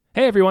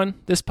Hey everyone,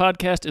 this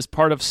podcast is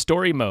part of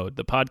Story Mode,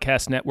 the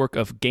podcast network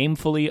of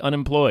Gamefully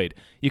Unemployed.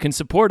 You can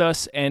support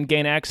us and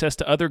gain access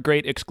to other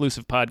great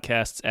exclusive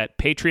podcasts at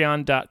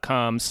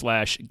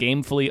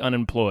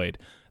patreon.com/gamefullyunemployed.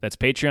 That's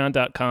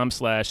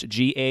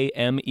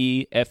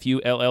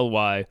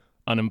patreon.com/GAMEFULLY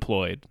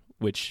unemployed,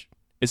 which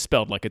is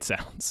spelled like it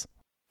sounds.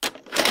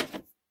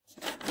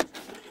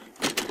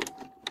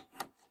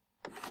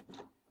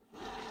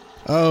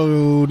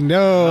 Oh,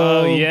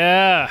 no. Oh,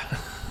 yeah.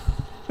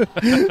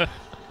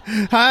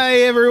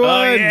 Hi, everyone.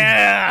 Oh,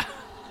 yeah.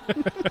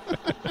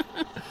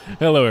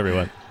 Hello,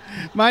 everyone.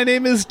 My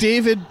name is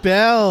David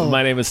Bell.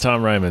 My name is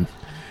Tom Ryman.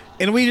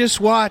 And we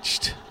just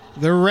watched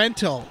The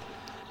Rental.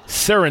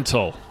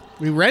 Serental.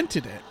 We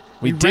rented it.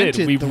 We did.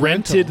 We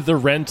rented the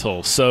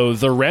rental. So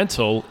The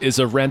Rental is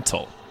a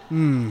rental.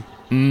 I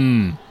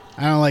don't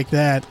like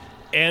that.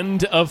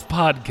 End of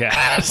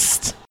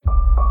podcast.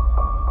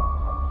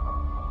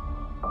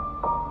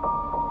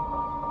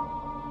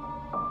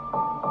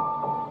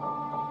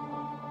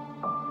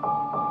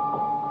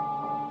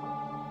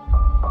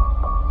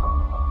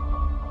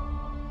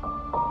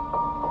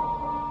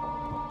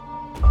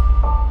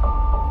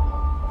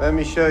 Let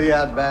me show you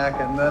out back,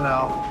 and then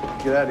I'll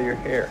get out of your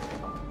hair.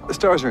 The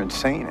stars are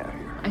insane out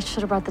here. I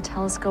should have brought the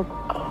telescope.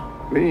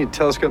 What do you need a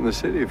telescope in the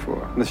city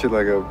for? Unless you're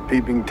like a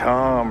peeping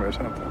Tom or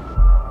something.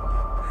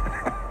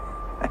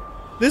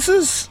 This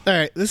is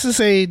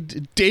a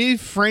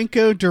Dave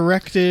Franco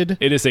directed,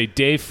 It is a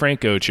Dave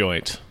Franco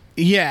joint.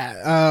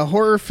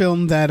 horror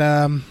film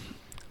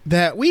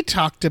that we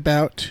talked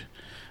about.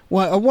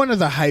 One of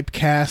the hype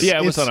casts. Yeah,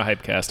 it was on a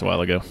Hypecast a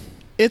while ago.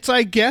 It's,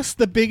 I guess,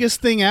 the biggest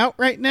thing out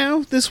right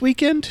now this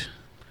weekend.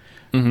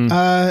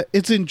 Mm-hmm.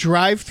 It's in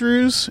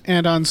drive-thrus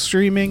and on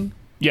streaming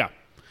Yeah.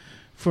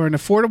 for an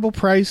affordable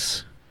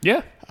price.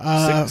 Yeah.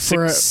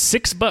 For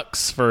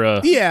 $6 for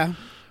a... Yeah.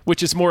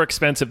 Which is more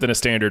expensive than a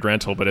standard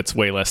rental, but it's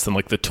way less than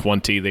like the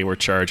 $20 they were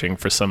charging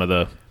for some of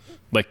the...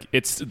 Like, they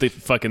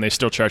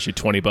still charge you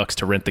 $20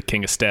 to rent The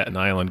King of Staten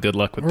Island. Good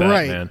luck with that,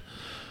 Right. man.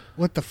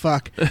 What the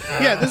fuck?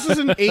 Yeah, this is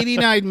an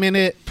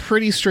 89-minute,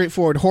 pretty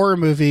straightforward horror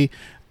movie.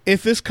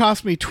 If this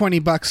cost me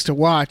 $20 to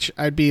watch,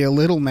 I'd be a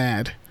little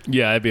mad.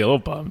 Yeah, I'd be a little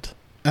bummed.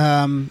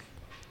 But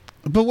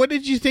what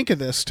did you think of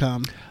this,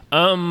 Tom?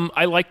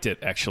 I liked it,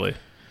 actually.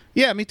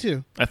 Yeah, me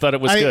too. I thought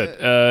it was good.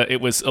 It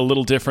was a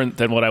little different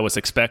than what I was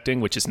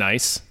expecting, which is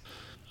nice.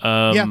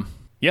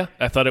 Yeah,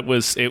 I thought it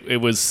was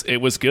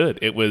good.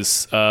 It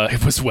was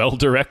well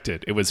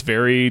directed. It was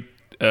very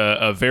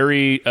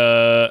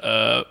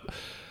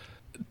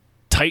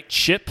tight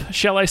ship,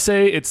 shall I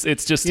say? It's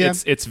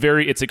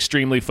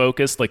extremely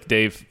focused. Like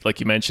Dave, like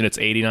you mentioned, it's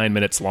 89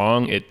 minutes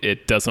long.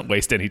 It doesn't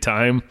waste any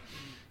time.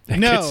 It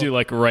gets you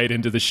like right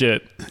into the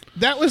shit.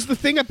 That was the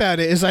thing about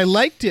it, is I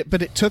liked it,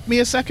 but it took me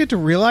a second to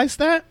realize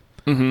that.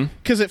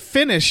 Because it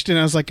finished, and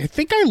I was like, I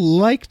think I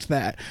liked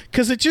that.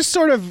 Because it just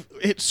sort of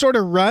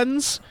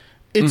runs.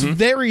 It's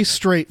very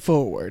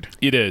straightforward.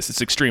 It is.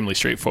 It's extremely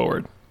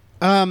straightforward.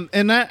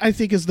 And that, I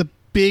think, is the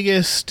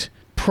biggest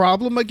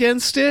problem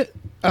against it.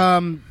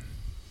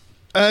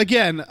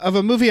 Again, of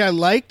a movie I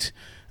liked,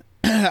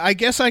 I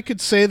guess I could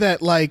say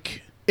that,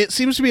 like, it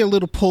seems to be a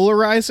little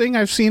polarizing,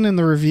 I've seen in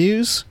the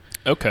reviews.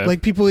 Okay.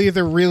 Like, people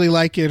either really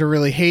like it or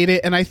really hate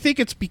it, and I think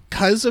it's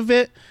because of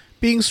it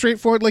being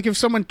straightforward. Like, if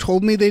someone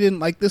told me they didn't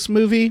like this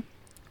movie,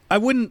 I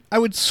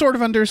would sort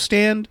of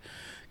understand,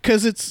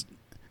 because it's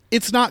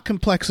not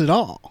complex at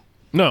all.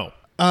 No.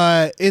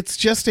 It's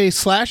just a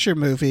slasher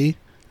movie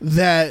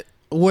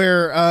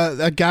where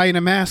a guy in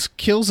a mask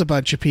kills a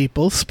bunch of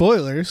people.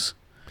 Spoilers.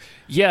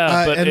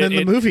 Yeah, but and then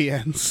the movie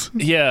ends.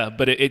 Yeah,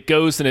 but it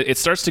goes and it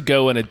starts to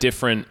go in a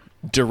different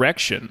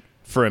direction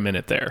for a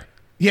minute there.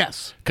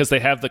 Yes, because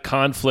they have the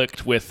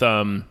conflict with.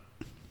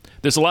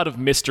 There's a lot of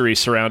mystery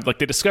surround. Like,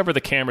 they discover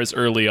the cameras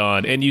early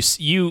on, and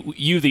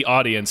you the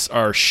audience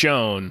are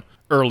shown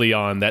early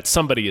on that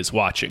somebody is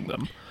watching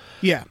them.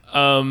 Yeah.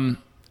 And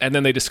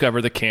then they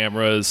discover the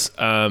cameras,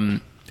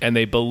 and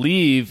they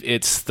believe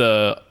it's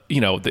they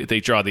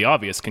draw the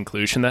obvious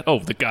conclusion that,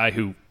 the guy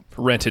who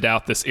rented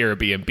out this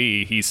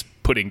Airbnb, he's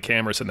putting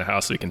cameras in the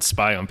house so he can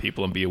spy on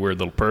people and be a weird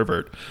little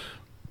pervert.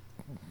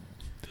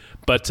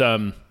 But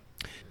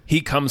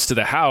he comes to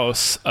the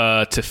house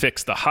to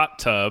fix the hot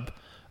tub.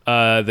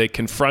 They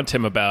confront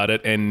him about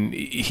it, and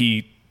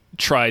he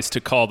tries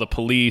to call the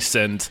police,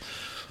 and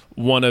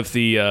one of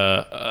the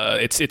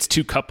it's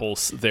two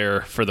couples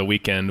there for the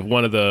weekend.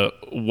 One of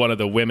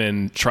the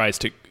women tries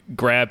to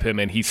grab him,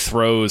 and he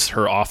throws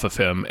her off of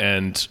him,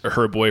 and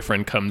her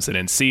boyfriend comes in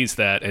and sees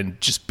that and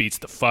just beats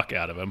the fuck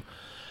out of him.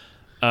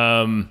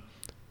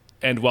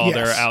 And while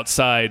they're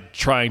outside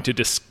trying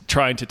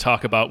to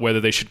talk about whether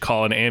they should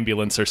call an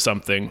ambulance or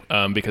something,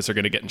 because they're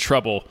going to get in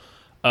trouble,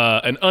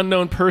 an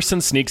unknown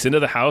person sneaks into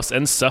the house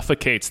and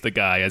suffocates the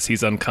guy as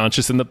he's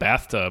unconscious in the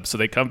bathtub. So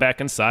they come back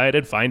inside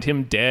and find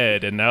him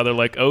dead. And now they're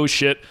like, oh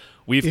shit,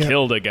 we've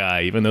killed a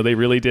guy, even though they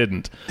really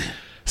didn't.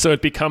 So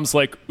it becomes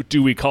like,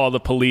 do we call the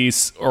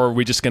police, or are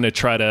we just going to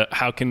try to,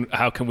 how can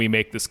we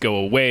make this go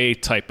away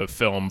type of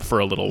film for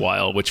a little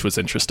while, which was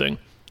interesting.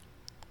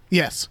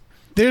 Yes.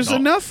 There's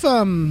enough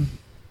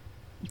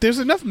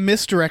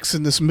misdirects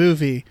in this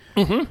movie.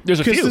 There's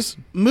a few. This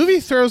movie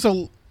throws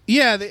and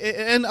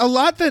a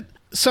lot that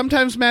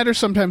sometimes matter,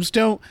 sometimes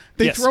don't.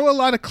 They throw a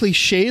lot of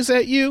cliches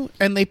at you,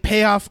 and they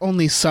pay off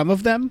only some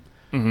of them.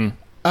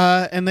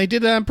 And they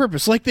did it on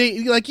purpose. That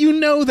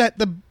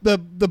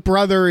the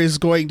brother is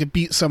going to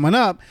beat someone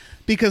up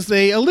because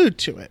they allude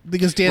to it.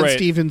 Because Dan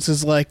Stevens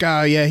is like,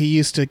 oh yeah, he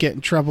used to get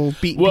in trouble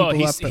beating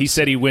people up. He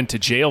said he went to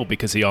jail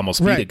because he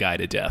almost beat a guy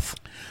to death.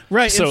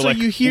 Right. So, and so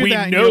you hear we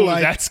that, and know you're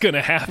like, that's going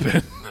to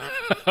happen.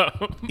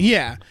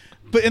 Yeah.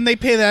 And they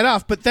pay that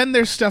off. But then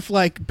there's stuff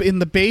like in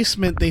the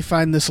basement they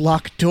find this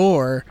locked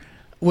door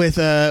with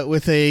a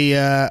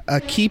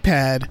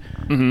keypad,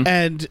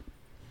 and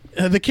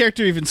the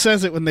character even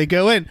says it when they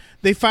go in.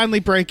 They finally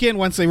break in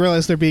once they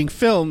realize they're being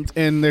filmed,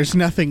 and there's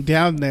nothing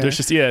down there. There's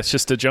it's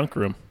just a junk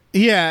room.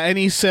 Yeah, and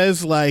he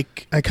says,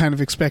 like, I kind of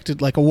expected,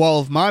 like, a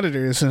wall of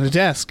monitors and a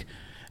desk.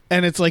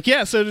 And it's like,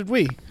 yeah, so did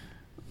we.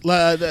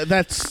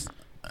 That's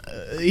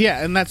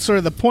and that's sort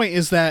of the point,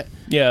 is that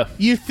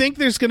you think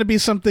there's going to be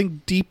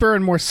something deeper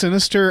and more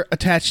sinister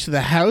attached to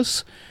the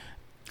house.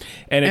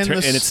 And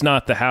it's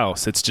not the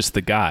house, it's just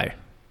the guy.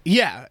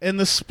 Yeah, and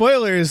the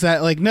spoiler is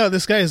that, like, no,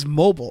 this guy is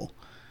mobile.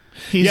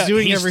 He's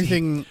doing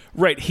everything.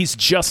 Right, he's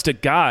just a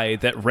guy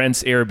that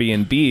rents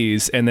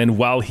Airbnbs, and then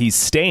while he's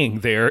staying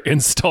there,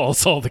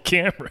 installs all the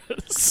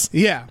cameras.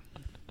 Yeah.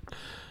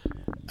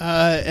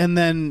 And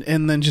then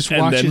just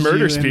watches then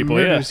murders you and people.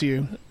 Murders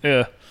you.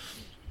 Yeah.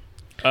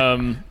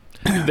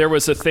 There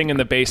was a thing in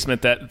the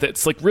basement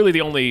that's like really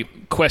the only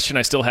question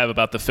I still have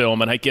about the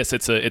film, and I guess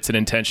it's an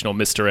intentional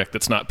misdirect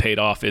that's not paid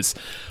off, is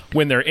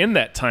when they're in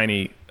that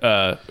tiny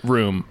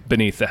room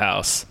beneath the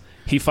house,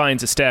 he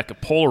finds a stack of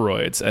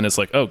Polaroids and is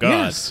like, oh, God.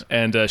 Yes.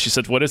 And she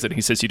said, what is it?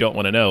 He says, you don't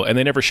want to know. And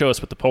they never show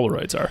us what the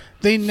Polaroids are.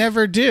 They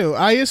never do.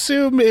 I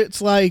assume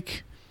it's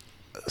like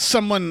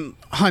someone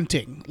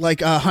hunting,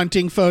 like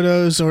hunting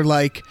photos or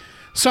like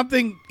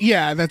something,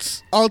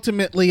 that's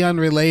ultimately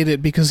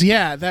unrelated, because,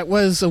 that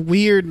was a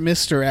weird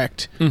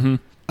misdirect.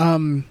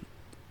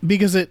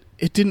 Because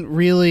it didn't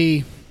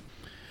really...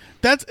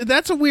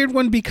 That's a weird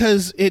one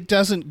because it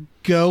doesn't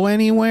go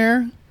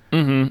anywhere.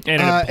 And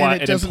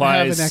it doesn't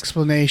have an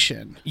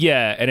explanation.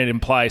 Yeah, and it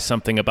implies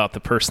something about the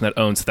person that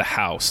owns the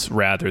house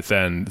rather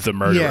than the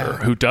murderer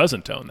who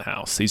doesn't own the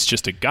house. He's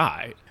just a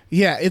guy.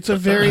 Yeah, it's a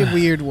very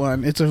weird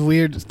one. It's a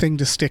weird thing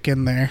to stick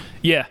in there.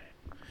 Yeah.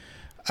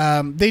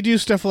 They do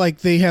stuff like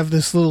they have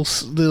this little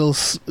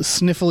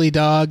sniffly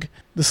dog,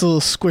 this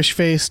little squish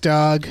face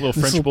dog, little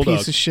this French little bulldog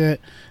piece of shit.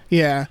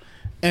 Yeah,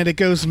 and it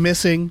goes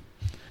missing,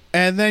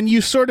 and then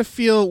you sort of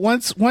feel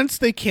once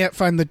they can't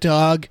find the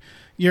dog,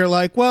 you're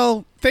like,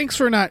 well, thanks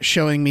for not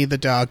showing me the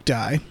dog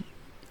die.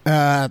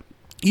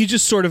 You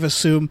just sort of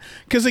assume,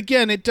 because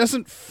again, it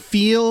doesn't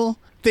feel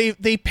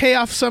they pay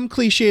off some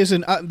cliches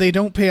and they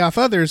don't pay off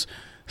others,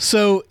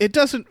 so it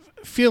doesn't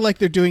feel like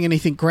they're doing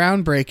anything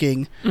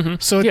groundbreaking.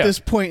 So at this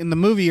point in the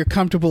movie, you're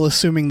comfortable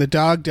assuming the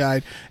dog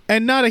died,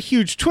 and not a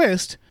huge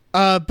twist,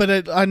 but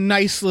a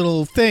nice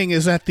little thing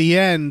is at the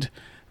end.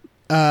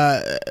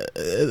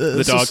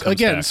 The dog comes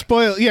again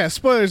back.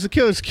 Spoilers, the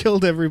killer's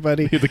killed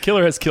everybody. The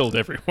killer has killed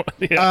everyone.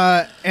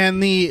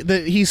 And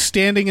he's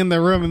standing in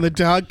the room and the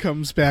dog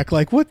comes back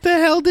like, what the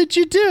hell did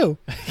you do?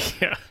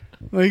 Yeah.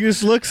 Like, he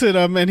just looks at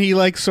him and he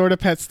like sort of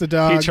pets the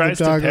dog. He tries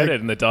the dog, to pet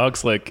it, and the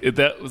dog's like,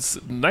 that was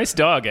nice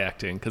dog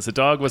acting, because the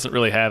dog wasn't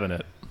really having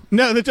it.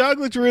 No, the dog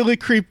looked really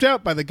creeped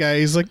out by the guy.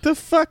 He's like, the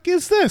fuck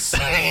is this?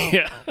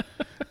 Yeah.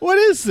 What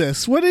is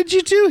this? What did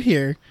you do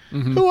here?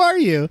 Who are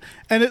you?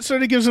 And it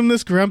sort of gives him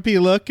this grumpy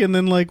look and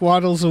then like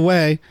waddles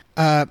away.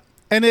 And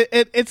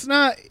it's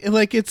not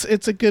like it's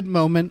a good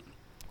moment,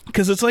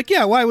 because it's like,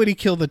 yeah, why would he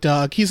kill the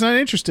dog? He's not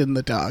interested in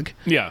the dog.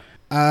 Yeah.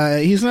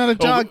 He's not a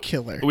dog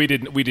killer. We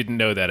didn't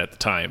know that at the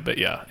time, but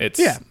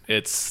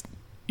it's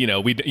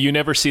you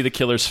never see the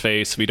killer's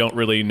face. We don't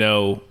really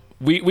know.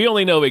 We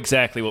only know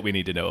exactly what we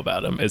need to know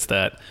about him, is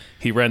that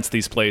he rents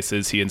these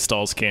places, he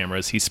installs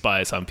cameras, he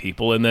spies on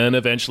people, and then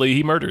eventually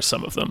he murders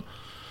some of them.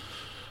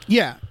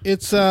 Yeah,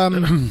 it's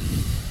and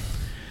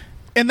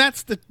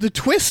that's the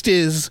twist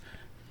is,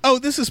 oh,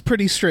 this is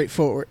pretty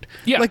straightforward.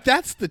 Yeah, like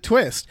that's the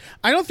twist.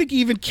 I don't think he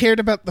even cared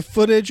about the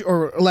footage,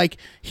 or like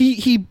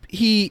he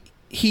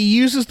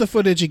uses the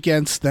footage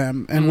against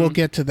them, and we'll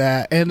get to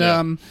that.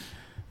 And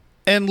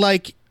and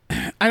like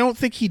I don't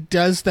think he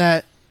does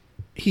that.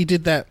 He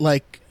did that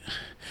like,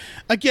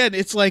 again,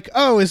 it's like,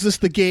 oh, is this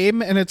the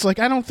game? And it's like,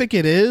 I don't think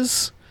it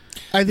is.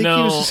 I think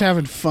he was just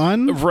having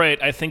fun.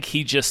 Right. I think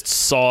he just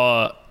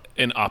saw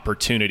an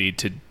opportunity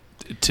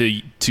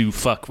to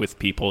fuck with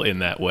people in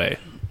that way.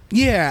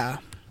 Yeah.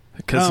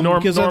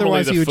 Because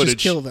otherwise the he would footage,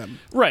 just kill them.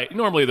 Right.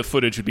 Normally the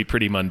footage would be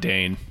pretty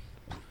mundane.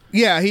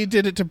 Yeah, he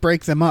did it to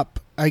break them up,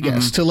 I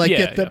guess, to like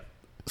get them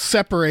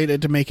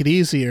separated to make it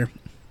easier.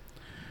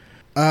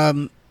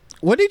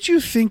 What did you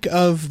think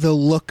of the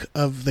look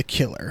of the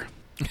killer?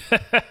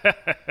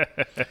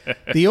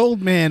 The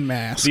old man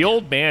mask. The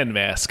old man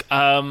mask.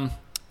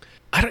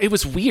 It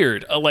was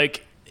weird.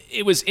 Like,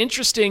 it was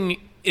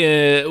interesting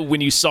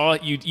when you saw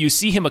it, you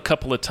see him a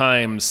couple of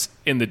times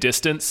in the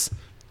distance.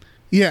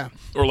 Yeah.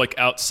 Or like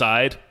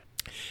outside.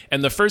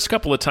 And the first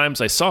couple of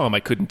times I saw him, I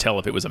couldn't tell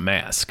if it was a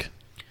mask.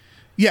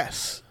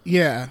 Yes.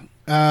 Yeah.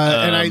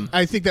 And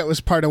I think that was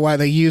part of why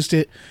they used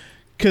it.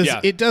 Because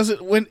it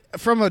doesn't, when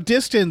from a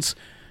distance,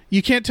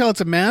 you can't tell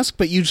it's a mask,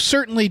 but you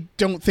certainly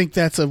don't think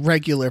that's a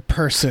regular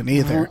person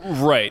either.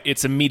 Right.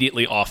 It's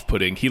immediately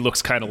off-putting. He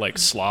looks kind of like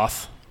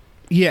Sloth.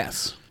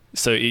 Yes.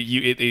 So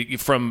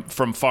from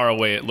far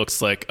away, it looks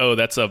like, oh,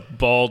 that's a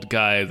bald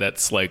guy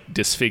that's like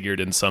disfigured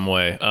in some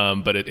way.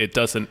 But it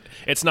doesn't.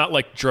 It's not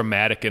like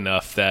dramatic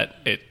enough that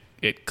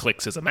it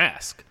clicks as a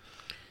mask.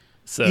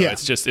 So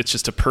it's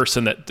just a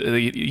person that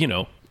you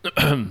know.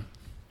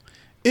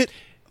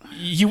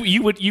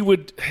 You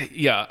would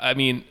yeah. I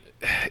mean,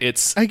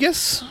 it's. I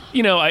guess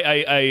you know.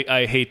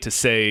 I hate to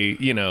say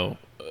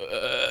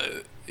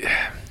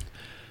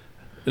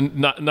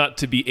not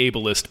to be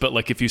ableist, but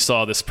like if you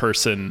saw this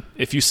person,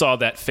 if you saw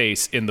that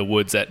face in the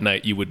woods at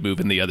night, you would move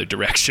in the other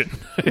direction.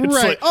 Right.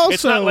 Like,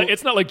 also,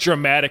 it's not like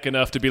dramatic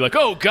enough to be like,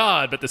 oh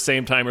God, but at the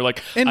same time, you're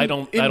like, I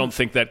don't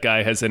think that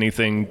guy has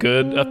anything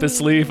good up his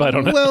sleeve. I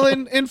don't know. Well,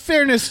 in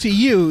fairness to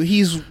you,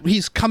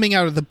 he's coming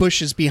out of the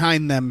bushes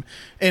behind them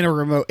in a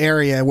remote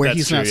area where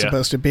he's not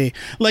supposed to be.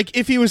 Like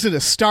if he was at a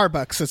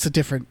Starbucks, that's a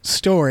different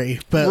story.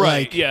 But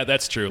right, like, yeah,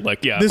 that's true.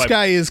 Like, yeah, this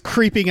guy is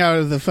creeping out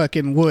of the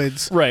fucking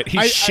woods. Right,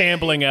 he's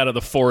shambling out of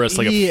the forest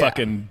like a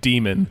fucking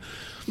demon.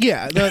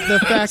 Yeah, the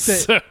fact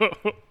that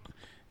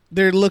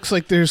there looks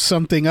like there's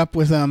something up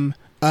with him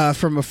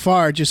from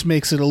afar just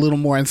makes it a little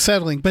more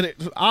unsettling. But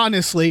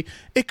honestly,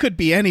 it could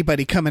be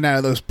anybody coming out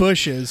of those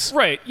bushes.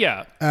 Right,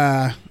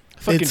 yeah.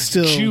 Fucking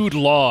Jude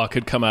Law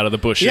could come out of the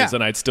bushes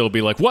and I'd still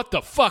be like, what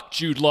the fuck,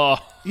 Jude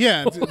Law?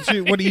 Yeah, what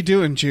are you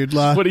doing, Jude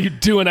Law? What are you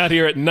doing out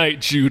here at night,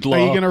 Jude Law?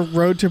 Are you going to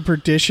road to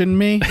perdition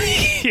me?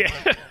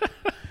 Yeah.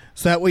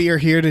 Is that what you're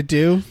here to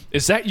do?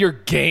 Is that your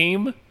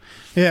game?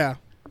 Yeah.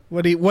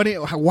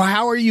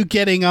 How are you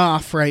getting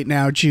off right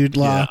now, Jude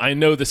Law? Yeah, I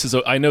know this is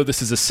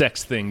a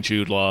sex thing,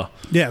 Jude Law.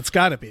 Yeah, it's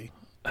got to be.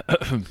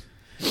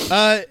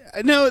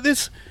 No,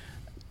 this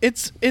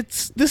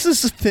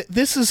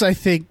is I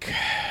think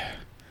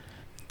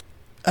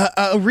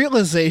a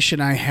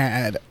realization I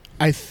had.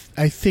 I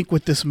think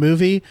with this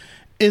movie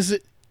is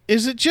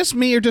it just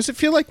me, or does it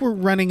feel like we're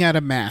running out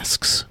of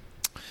masks?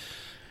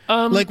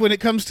 Like when it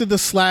comes to the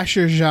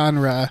slasher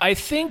genre, I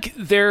think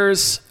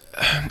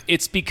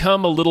it's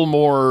become a little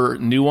more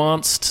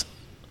nuanced.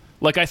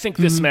 Like I think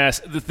this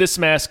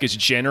mask is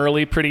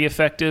generally pretty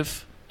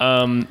effective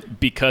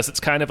because it's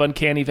kind of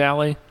uncanny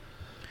valley.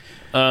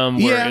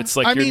 Where it's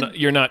like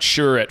you're not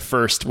sure at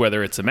first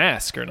whether it's a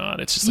mask or not.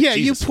 It's just like,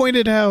 you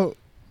pointed out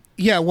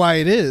why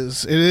it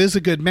is. It is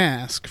a good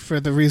mask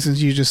for the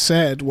reasons you just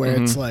said, where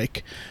it's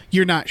like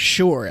you're not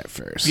sure at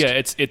first.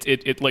 Yeah,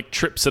 it like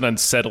trips an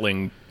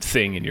unsettling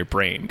thing in your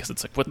brain because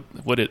it's like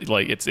what it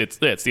like it's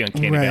the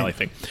uncanny valley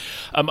thing.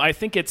 I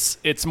think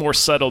it's more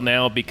subtle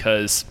now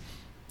because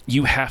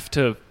you have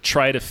to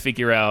try to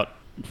figure out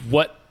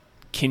what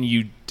can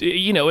you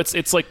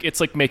it's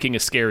like making a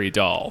scary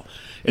doll.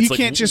 It's you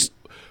can't just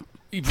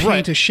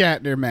paint a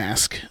Shatner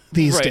mask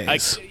these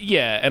days.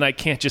 And I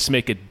can't just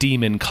make a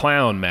demon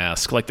clown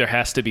mask. Like there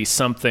has to be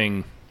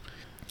something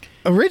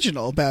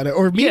original about it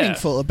or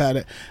meaningful about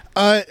it.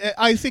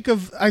 I think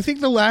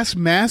the last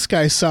mask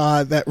I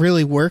saw that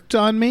really worked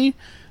on me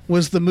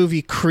was the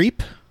movie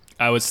Creep.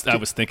 I was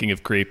thinking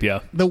of Creep, yeah.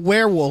 The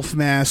werewolf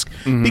mask,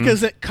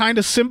 because it kind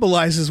of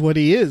symbolizes what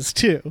he is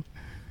too.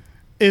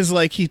 Is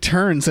like he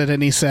turns at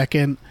any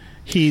second.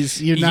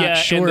 You're not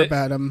sure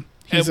about him.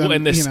 And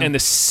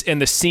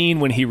the scene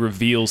when he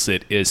reveals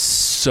it is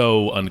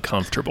so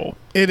uncomfortable.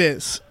 It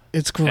is.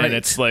 It's great. And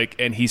it's like,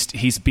 and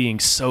he's being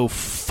so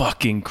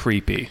fucking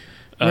creepy.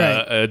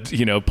 Right.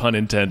 Pun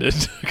intended,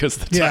 because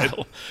the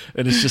title.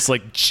 And it's just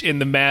like,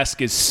 and the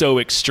mask is so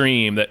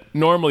extreme that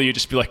normally you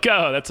just be like,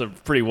 oh, that's a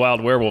pretty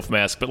wild werewolf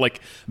mask. But like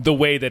the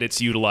way that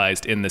it's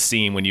utilized in the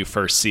scene when you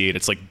first see it,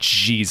 it's like,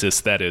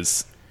 Jesus, that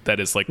is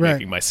like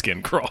making my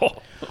skin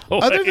crawl.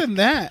 Other than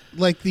that,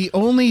 like the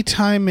only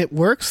time it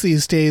works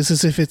these days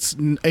is if it's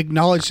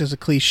acknowledged as a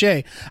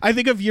cliche. I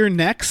think of You're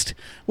Next,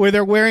 where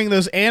they're wearing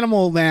those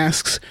animal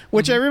masks,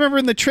 which I remember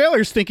in the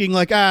trailers thinking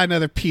like,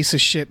 another piece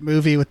of shit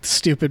movie with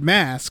stupid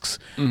masks,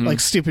 like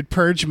stupid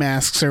purge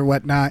masks or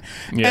whatnot.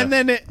 Yeah. And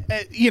then,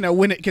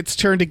 when it gets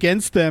turned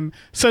against them,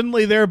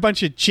 suddenly they're a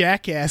bunch of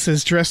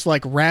jackasses dressed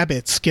like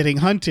rabbits getting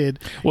hunted.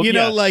 Well,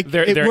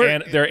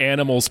 they're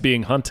animals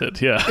being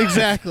hunted. Yeah,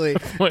 exactly.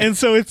 And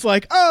so it's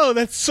like, oh,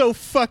 that's so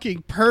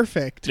fucking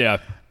perfect. Yeah.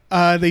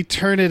 They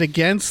turn it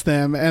against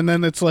them, and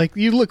then it's like,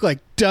 you look like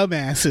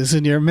dumbasses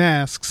in your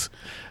masks.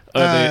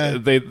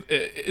 They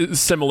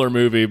similar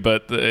movie,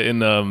 but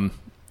in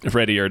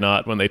Ready or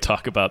Not, when they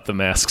talk about the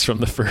masks from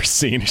the first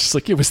scene, it's just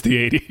like, it was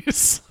the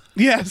 80s.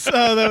 Yes.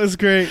 Oh, that was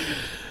great.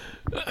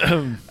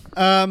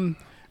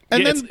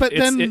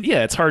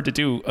 It's hard to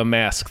do a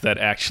mask that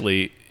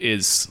actually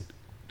is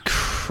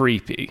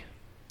creepy.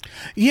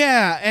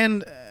 Yeah,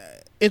 and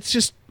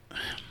it's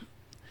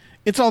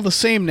all the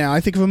same now. I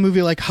think of a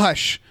movie like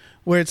Hush,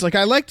 where it's like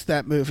I liked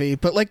that movie,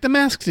 but like The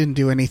Mask didn't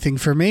do anything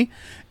for me.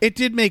 It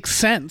did make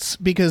sense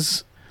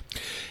because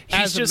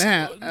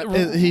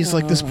he's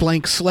like this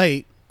blank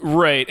slate.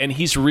 Right, and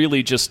he's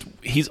really just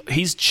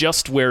he's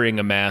just wearing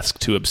a mask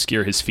to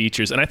obscure his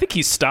features, and I think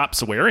he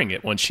stops wearing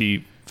it when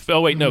she.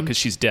 Oh wait, no, because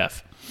she's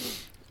deaf.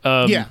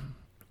 Yeah,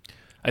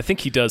 I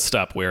think he does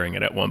stop wearing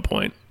it at one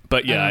point.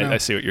 But yeah, I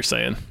see what you're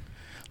saying.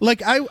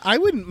 Like I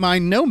wouldn't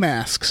mind no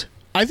masks.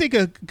 I think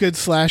a good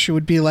slasher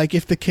would be like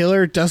if the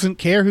killer doesn't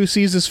care who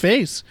sees his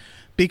face,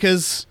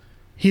 because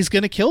he's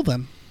gonna kill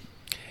them.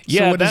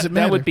 Yeah, so what does it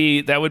matter?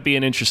 that would be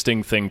an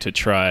interesting thing to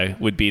try.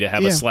 Would be to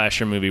have a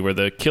slasher movie where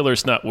the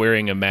killer's not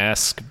wearing a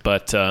mask,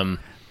 but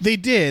they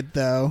did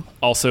though.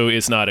 Also,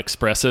 is not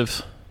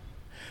expressive.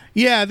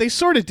 Yeah, they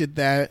sort of did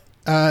that,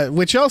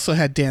 which also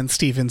had Dan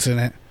Stevens in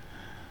it,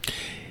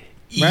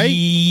 right?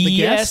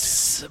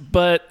 Yes,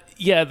 but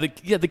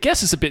the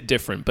guess is a bit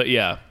different, but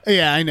yeah.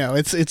 Yeah, I know.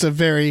 It's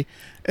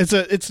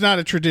not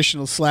a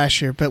traditional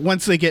slasher, but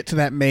once they get to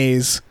that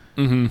maze,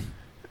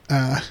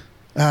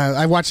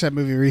 I watched that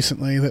movie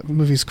recently. That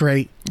movie's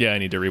great. Yeah, I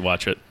need to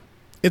rewatch it.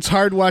 It's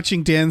hard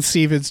watching Dan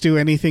Stevens do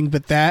anything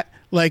but that.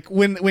 Like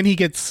when he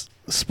gets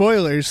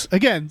spoilers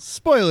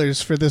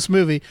for this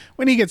movie.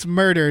 When he gets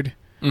murdered,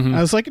 I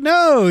was like,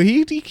 no,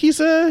 he's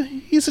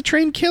a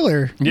trained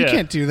killer. You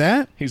can't do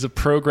that. He's a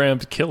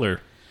programmed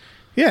killer.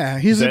 Yeah,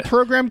 he's a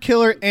programmed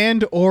killer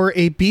and or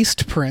a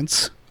beast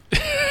prince.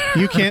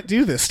 You can't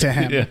do this to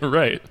him. Yeah,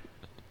 right.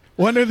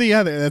 One or the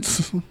other.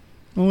 That's the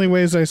only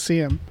ways I see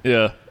him.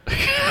 Yeah.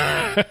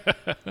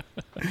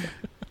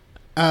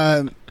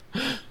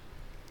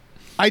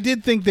 I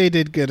did think they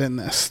did good in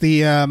this. We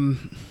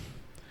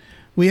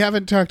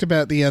haven't talked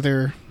about the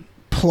other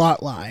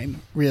plot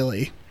line,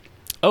 really.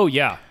 Oh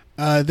yeah.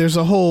 There's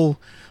a whole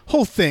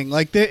thing.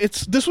 Like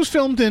this was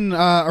filmed in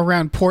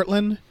around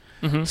Portland.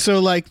 Mm-hmm. So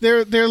like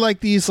they're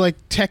like these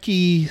like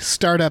techie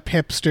startup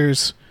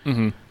hipsters.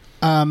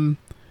 Mm-hmm.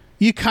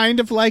 You kind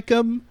of like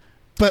them,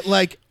 but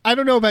like I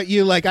don't know about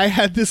you. Like I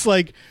had this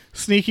like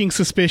sneaking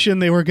suspicion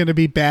they were going to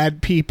be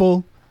bad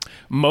people.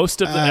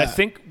 Most of them, I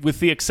think, with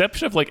the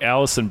exception of like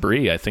Alison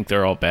Brie, I think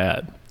they're all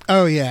bad.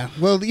 Oh yeah,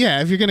 well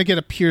yeah. If you're going to get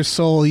a pure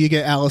soul, you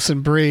get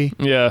Alison Brie.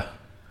 Yeah,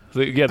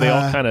 they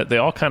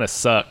all kind of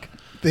suck.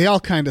 They all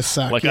kind of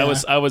suck. Like yeah.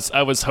 I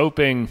was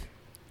hoping.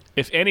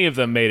 If any of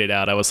them made it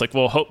out, I was like,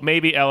 well,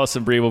 maybe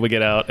Alison Brie will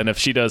get out, and if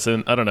she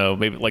doesn't, I don't know.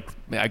 Maybe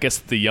I guess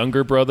the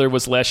younger brother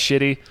was less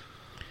shitty.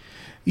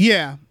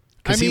 Yeah,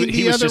 because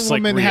he was just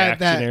like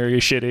reactionary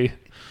shitty.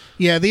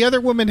 Yeah, the other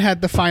woman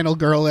had the final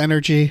girl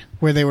energy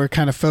where they were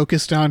kind of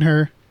focused on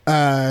her.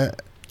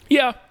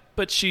 Yeah,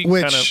 but she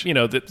kind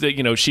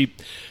of, she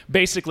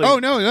basically. Oh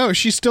no,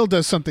 she still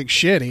does something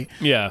shitty.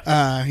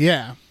 Yeah.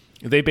 Yeah.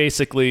 They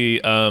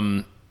basically.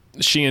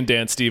 She and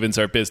Dan Stevens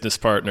are business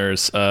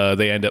partners.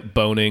 They end up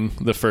boning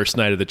the first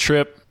night of the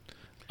trip.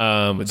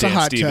 It's a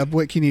hot tub.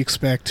 What can you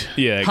expect?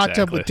 Yeah, exactly. Hot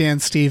tub with Dan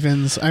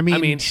Stevens. I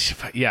mean,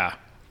 yeah.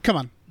 Come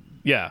on.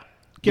 Yeah.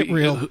 Get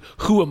real.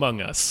 Who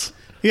among us?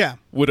 Yeah.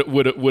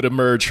 Would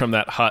emerge from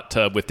that hot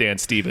tub with Dan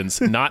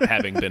Stevens not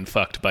having been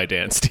fucked by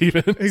Dan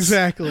Stevens?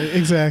 Exactly.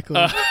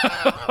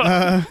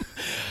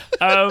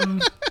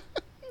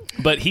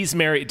 But he's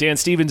married. Dan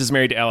Stevens is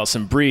married to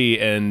Alison Brie,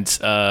 and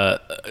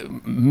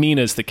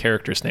Mina's the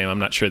character's name. I'm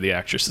not sure the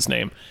actress's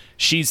name.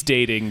 She's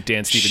dating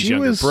Dan Stevens'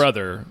 younger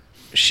brother.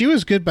 She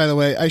was good, by the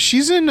way.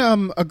 She's in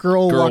A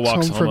Girl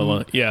Walks Home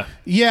Alone. Yeah.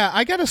 Yeah,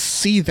 I gotta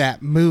see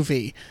that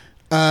movie.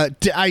 I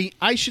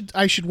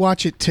should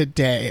watch it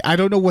today. I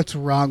don't know what's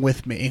wrong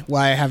with me.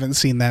 Why I haven't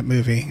seen that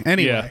movie.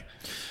 Anyway.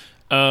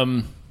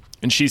 Yeah.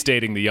 And she's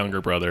dating the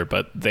younger brother,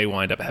 but they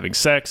wind up having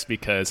sex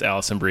because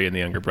Alison Brie and the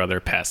younger brother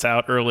pass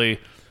out early.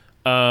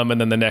 And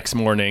then the next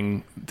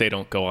morning, they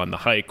don't go on the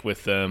hike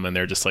with them, and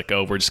they're just like,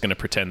 oh, we're just going to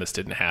pretend this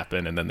didn't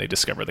happen, and then they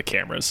discover the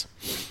cameras.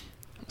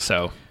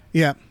 So.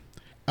 Yeah.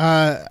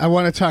 I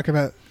want to talk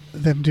about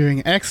them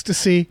doing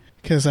ecstasy,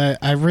 because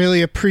I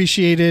really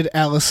appreciated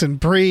Alison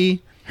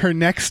Brie, her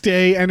next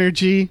day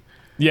energy.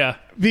 Yeah.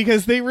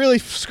 Because they really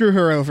screw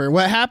her over.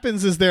 What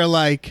happens is they're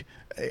like,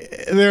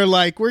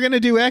 we're going to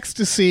do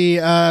ecstasy.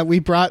 We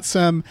brought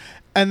some...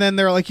 And then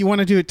they're like, you want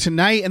to do it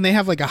tonight? And they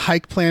have like a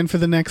hike plan for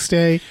the next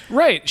day.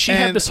 Right. She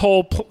had this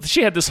whole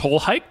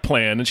hike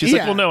plan. And she's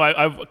like, well, no,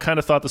 I kind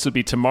of thought this would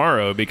be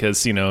tomorrow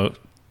because,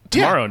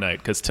 tomorrow night.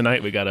 Because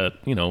tonight we got to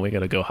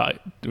go hike.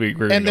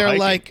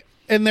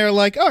 And they're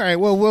like, all right,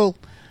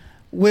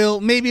 well,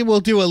 maybe we'll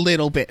do a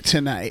little bit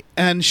tonight.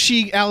 And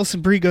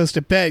Alison Brie goes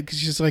to bed because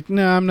she's like,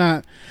 no, I'm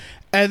not.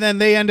 And then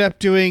they end up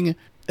doing,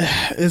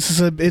 it's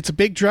a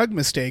big drug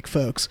mistake,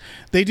 folks.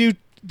 They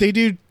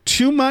do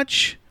too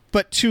much,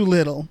 but too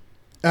little.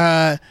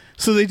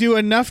 So they do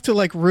enough to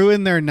like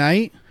ruin their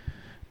night,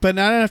 but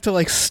not enough to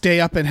like stay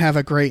up and have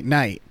a great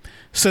night.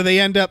 So they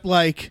end up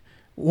like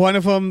one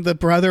of them, the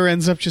brother,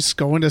 ends up just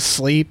going to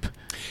sleep.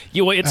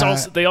 Yeah, well, it's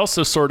also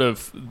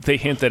they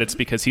hint that it's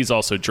because he's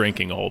also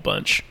drinking a whole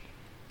bunch.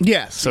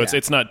 Yes. So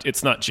it's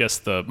not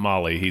just the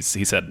Molly.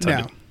 He's had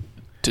time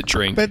to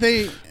drink. But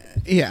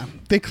Yeah,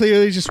 they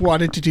clearly just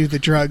wanted to do the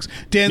drugs.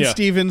 Dan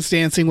Stevens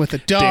dancing with a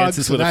dog,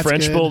 dances with a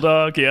French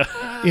bulldog. Yeah,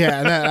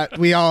 yeah,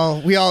 we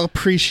all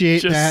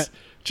appreciate that.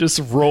 Just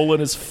rolling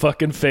his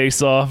fucking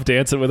face off,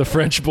 dancing with a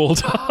French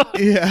bulldog.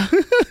 Yeah,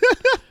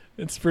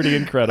 it's pretty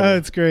incredible.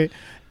 It's great.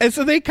 And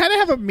so they kind of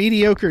have a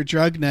mediocre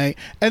drug night,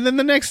 and then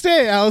the next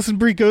day, Alison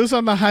Brie goes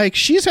on the hike.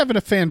 She's having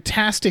a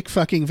fantastic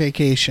fucking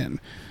vacation.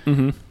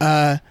 Mm-hmm.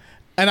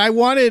 And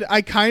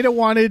I kind of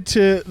wanted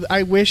to.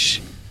 I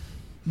wish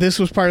this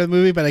was part of the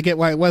movie, but I get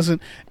why it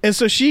wasn't. And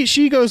so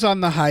she goes on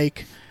the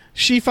hike.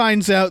 She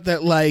finds out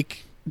that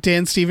like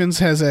Dan Stevens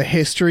has a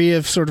history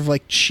of sort of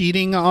like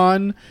cheating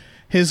on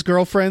his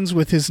girlfriends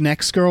with his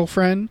next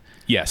girlfriend.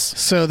 Yes.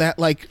 So that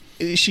like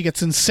she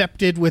gets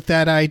incepted with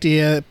that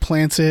idea,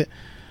 plants it.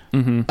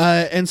 Mm-hmm.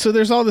 And so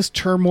there's all this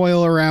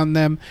turmoil around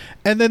them.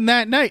 And then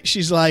that night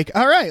she's like,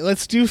 all right,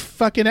 let's do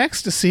fucking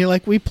ecstasy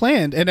like we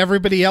planned. And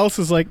everybody else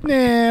is like,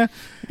 nah.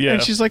 Yeah.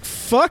 And she's like,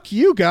 fuck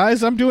you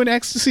guys. I'm doing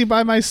ecstasy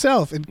by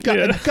myself. And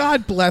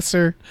God bless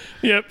her.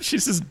 Yep.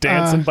 She's just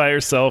dancing by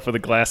herself with a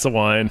glass of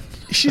wine.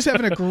 She's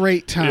having a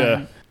great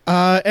time.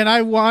 Yeah. And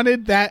I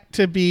wanted that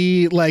to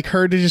be like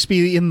her to just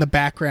be in the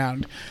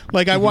background.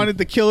 Like I wanted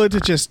the killer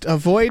to just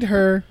avoid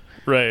her.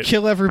 Right.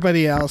 Kill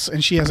everybody else,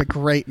 and she has a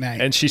great night.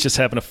 And she's just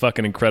having a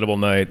fucking incredible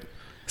night,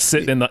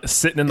 sitting in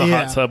the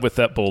hot tub with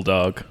that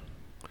bulldog.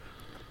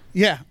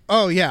 Yeah.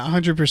 Oh yeah,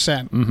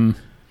 100%.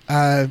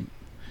 Mm-hmm.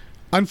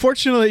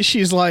 Unfortunately,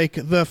 she's like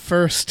the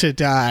first to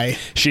die.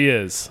 She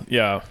is.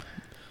 Yeah.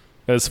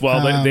 As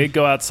well, they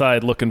go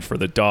outside looking for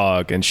the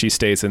dog, and she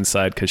stays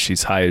inside because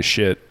she's high as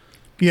shit.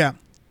 Yeah.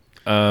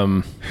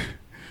 And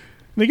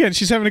again,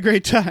 she's having a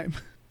great time.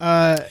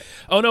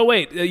 Oh no!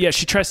 Wait. Yeah,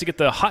 she tries to get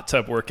the hot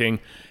tub working.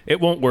 It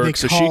won't work.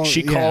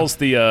 She calls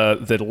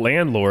the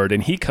landlord,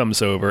 and he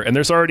comes over. And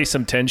there's already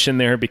some tension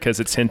there because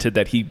it's hinted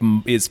that he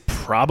is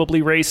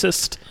probably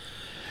racist.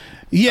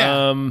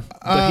 Yeah.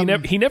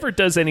 But he never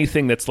does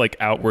anything that's like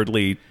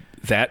outwardly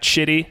that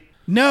shitty.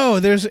 No,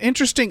 there's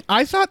interesting.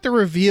 I thought the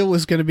reveal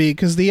was going to be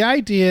because the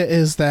idea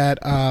is that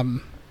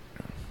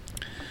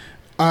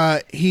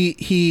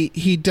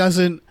he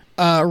doesn't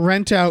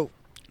rent out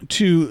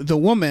to the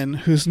woman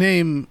whose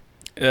name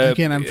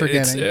again I'm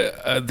forgetting.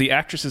 The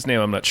actress's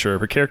name I'm not sure.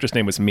 Her character's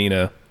name was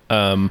Mina,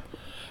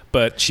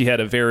 but she had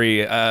a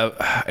very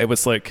it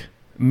was like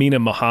Mina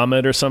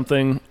Muhammad or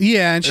something.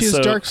 Yeah, and she has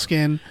dark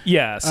skin.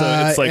 Yeah, so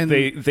it's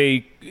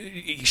like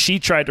she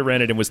tried to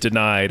rent it and was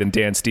denied, and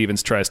Dan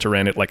Stevens tries to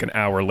rent it like an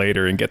hour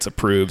later and gets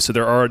approved. So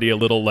they're already a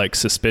little like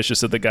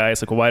suspicious of the guy.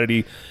 It's like, well, why did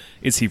he?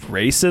 Is he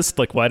racist?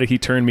 Like, why did he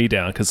turn me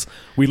down? Because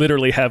we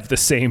literally have the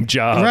same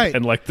job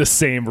and like the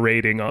same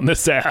rating on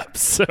this app.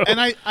 So, and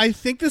I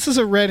think this is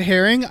a red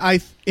herring.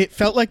 It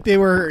felt like they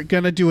were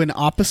gonna do an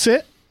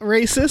opposite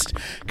racist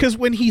because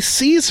when he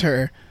sees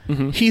her,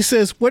 he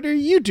says, "What are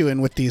you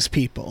doing with these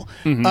people?"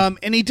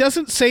 And he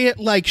doesn't say it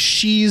like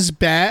she's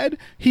bad.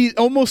 He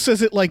almost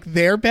says it like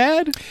they're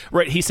bad.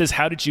 Right. He says,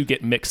 "How did you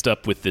get mixed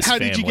up with this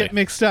family? How did you get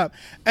mixed up?"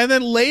 And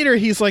then later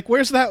he's like,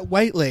 "Where's that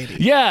white lady?"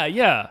 Yeah,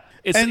 yeah.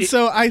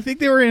 So I think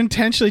they were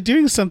intentionally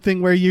doing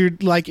something where you're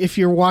like, if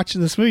you're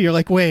watching this movie, you're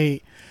like,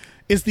 wait,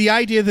 is the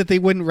idea that they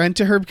wouldn't rent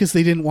to her because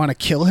they didn't want to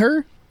kill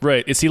her?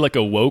 Right. Is he like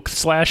a woke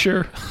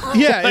slasher?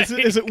 Yeah.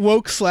 Is it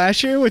woke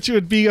slasher, which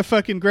would be a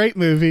fucking great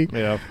movie.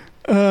 Yeah.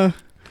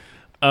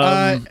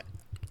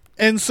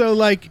 And so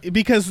like,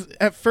 because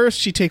at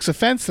first she takes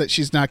offense that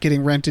she's not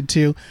getting rented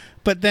to,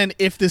 but then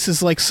if this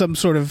is like some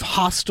sort of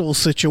hostile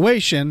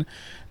situation,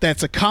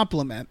 that's a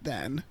compliment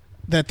then.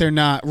 That they're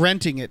not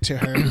renting it to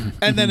her,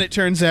 and then it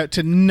turns out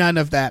to none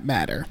of that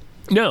matter.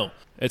 No,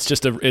 it's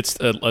just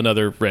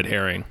another red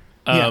herring.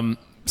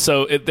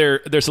 So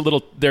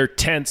they're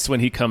tense when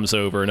he comes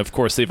over, and of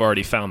course they've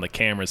already found the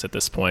cameras at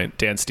this point,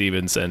 Dan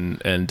Stevens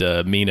and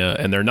Mina,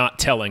 and they're not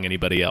telling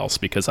anybody else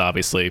because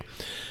obviously,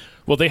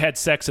 well, they had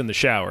sex in the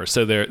shower,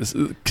 so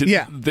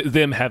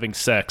them having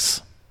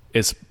sex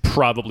has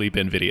probably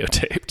been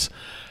videotaped.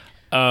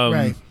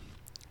 Right.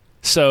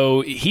 So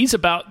he's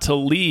about to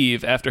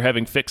leave after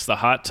having fixed the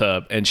hot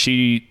tub, and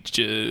she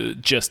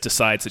just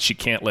decides that she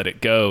can't let it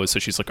go. So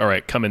she's like, "All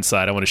right, come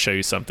inside. I want to show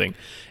you something."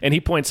 And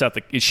she points out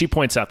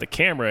the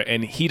camera,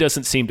 and he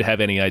doesn't seem to have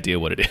any idea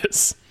what it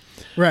is,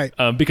 right?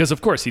 Because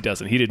of course he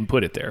doesn't. He didn't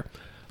put it there,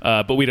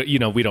 but we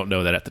don't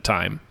know that at the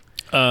time.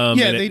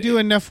 They do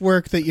enough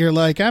work that you're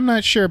like, I'm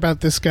not sure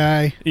about this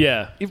guy.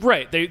 Yeah,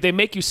 right. They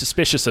make you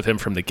suspicious of him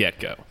from the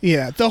get-go.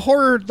 Yeah, the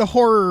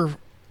horror.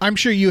 I'm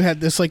sure you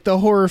had this, like the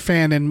horror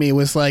fan in me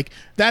was like,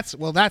 that's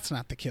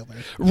not the killer.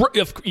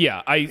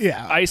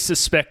 I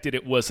suspected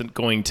it wasn't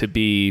going to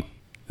be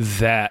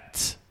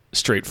that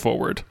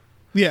straightforward.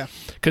 Yeah.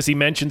 Because he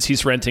mentions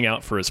he's renting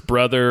out for his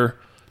brother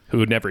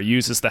who never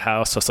uses the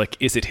house. So it's like,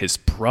 is it his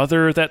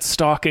brother that's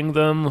stalking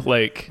them?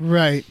 Like,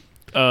 right.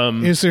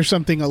 Is there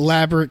something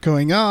elaborate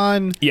going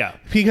on? Yeah.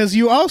 Because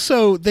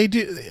they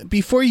do,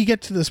 before you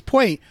get to this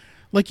point,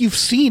 like you've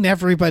seen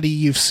everybody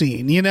you've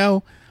seen, you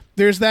know?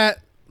 There's that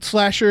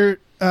slasher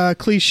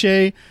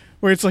cliche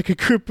where it's like a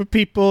group of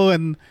people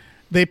and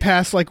they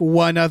pass like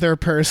one other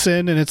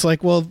person and it's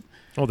like, well,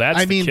 Well, that's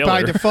I the mean, killer.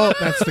 by default,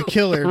 that's the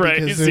killer. Right,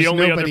 because he's there's the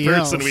only other nobody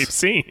person else. we've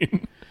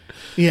seen.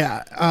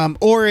 Yeah,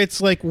 or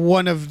it's like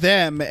one of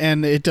them,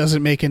 and it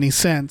doesn't make any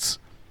sense.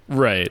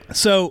 Right.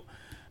 So,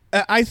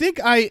 I think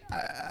I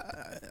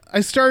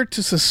started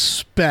to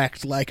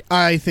suspect, like,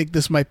 I think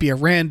this might be a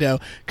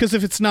rando, because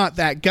if it's not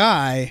that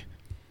guy,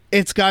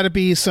 it's got to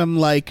be some,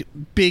 like,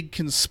 big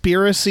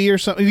conspiracy or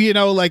something. You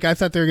know, like, I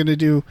thought they were going to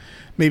do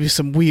maybe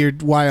some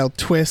weird, wild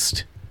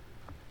twist.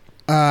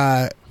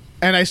 And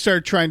I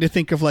started trying to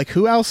think of, like,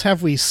 who else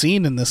have we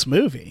seen in this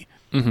movie?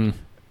 Mm-hmm.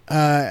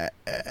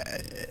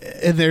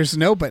 And there's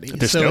nobody.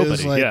 There's so nobody, it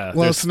was like, yeah.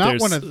 well, it's not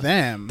There's- one of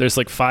them. There's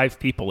like 5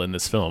 people in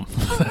this film.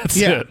 That's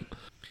Yeah. it.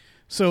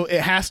 So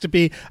it has to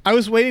be. I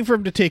was waiting for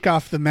him to take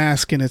off the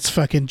mask, and it's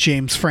fucking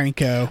James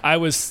Franco. I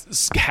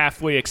was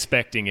halfway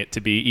expecting it to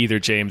be either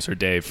James or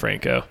Dave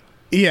Franco.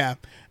 Yeah,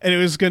 and it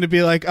was going to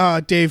be like, "Oh,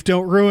 Dave,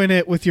 don't ruin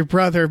it with your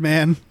brother,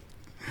 man.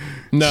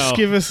 No.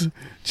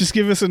 Just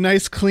give us a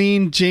nice,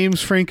 clean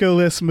James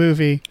Franco-less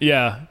movie."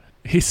 Yeah.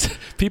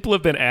 People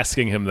have been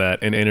asking him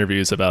that in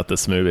interviews about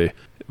this movie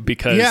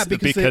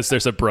because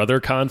there's a brother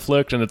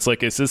conflict, and it's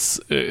like, is this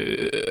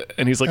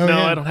and he's like, Oh, no,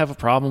 yeah. I don't have a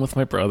problem with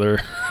my brother.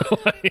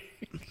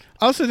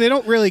 Also, they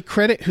don't really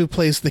credit who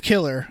plays the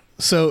killer,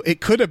 so it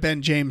could have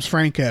been James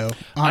Franco.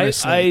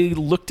 Honestly, I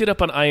looked it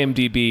up on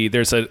IMDb.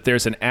 There's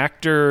an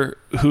actor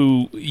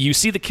who you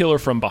see the killer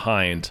from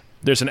behind.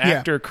 There's an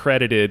actor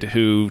credited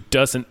who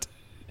doesn't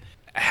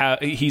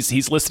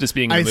he's listed as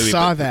being in the movie. I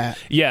saw but- that.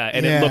 Yeah,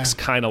 and Yeah. it looks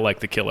kind of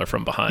like the killer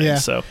from behind. Yeah,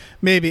 So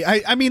maybe.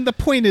 I mean, the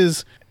point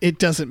is, it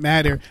doesn't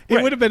matter. It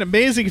Right. would have been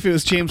amazing if it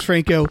was James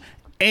Franco,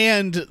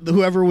 and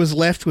whoever was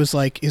left was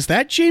like, "Is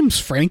that James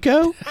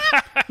Franco?"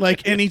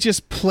 Like, and he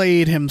just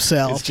played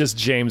himself. it's just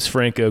James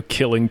Franco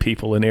killing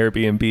people in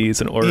Airbnbs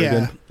in Oregon.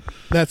 Yeah,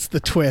 that's the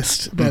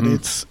twist. That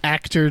it's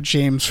actor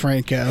James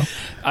Franco.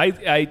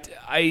 I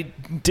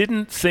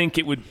didn't think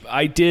it would.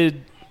 I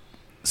did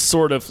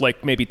sort of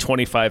like maybe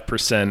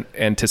 25%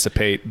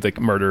 anticipate the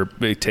murder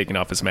taking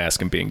off his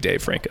mask and being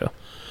Dave Franco.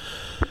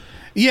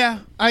 Yeah,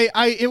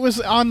 it was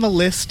on the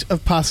list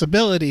of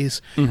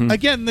possibilities.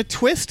 Again, the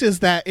twist is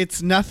that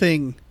it's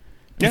nothing.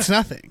 It's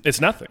nothing.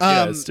 It's nothing.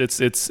 Yeah,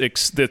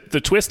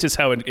 the twist is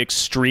how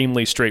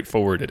extremely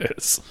straightforward it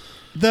is.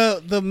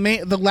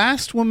 The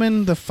last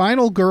woman, the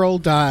final girl,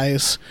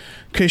 dies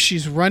because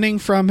she's running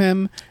from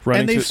him,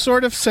 and they've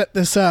sort of set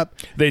this up.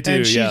 They do,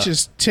 and she yeah.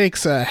 just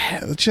takes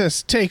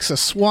a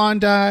swan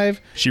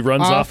dive. She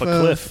runs off a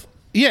cliff.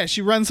 Yeah,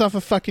 she runs off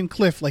a fucking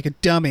cliff like a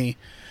dummy.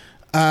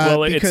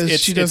 Well, because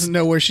she doesn't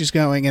know where she's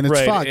going, and it's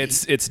right. foggy.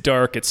 It's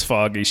dark. It's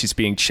foggy. She's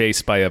being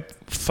chased by a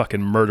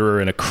fucking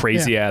murderer in a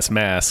crazy ass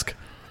mask.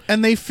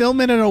 And they film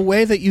it in a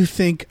way that you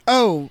think,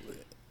 oh,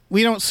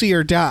 we don't see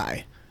her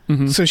die.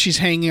 So she's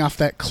hanging off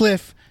that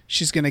cliff.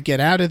 She's going to get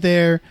out of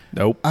there.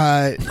 Nope.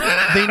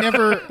 They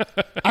never...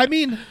 I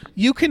mean,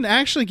 you can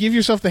actually give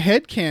yourself the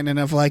headcanon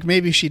of, like,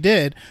 maybe she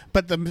did,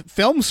 but the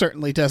film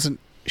certainly doesn't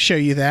show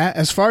you that.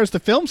 As far as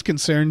the film's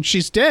concerned,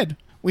 she's dead.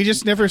 We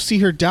just never see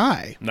her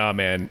die. Nah,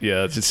 man.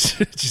 Yeah. Did you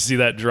see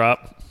that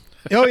drop?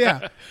 Oh,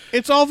 yeah.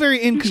 It's all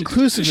very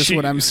inconclusive is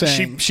what I'm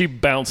saying. She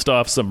bounced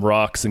off some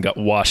rocks and got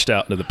washed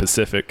out into the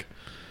Pacific.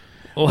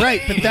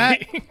 Right, but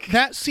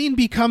that scene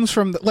becomes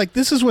from like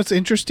this is what's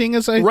interesting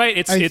as I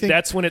think,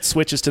 that's when it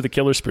switches to the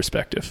killer's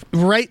perspective.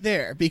 right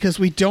there because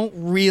we don't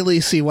really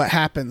see what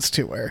happens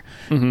to her,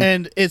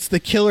 and it's the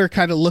killer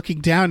kind of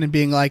looking down and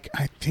being like,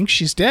 "I think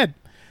she's dead."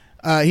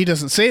 He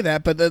doesn't say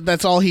that, but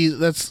that's all he.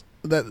 That's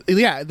that.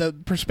 Yeah, the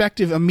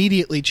perspective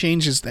immediately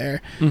changes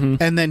there,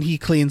 and then he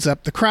cleans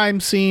up the crime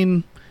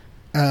scene.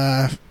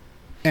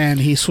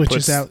 And he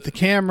switches out the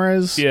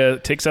cameras. Yeah,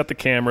 takes out the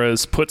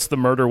cameras, puts the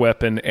murder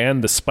weapon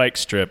and the spike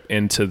strip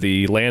into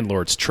the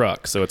landlord's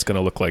truck, so it's going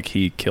to look like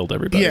he killed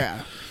everybody.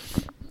 Yeah.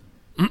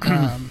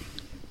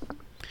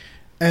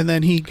 And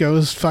then he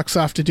fucks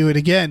off to do it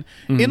again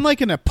in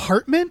like an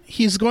apartment.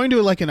 He's going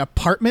to like an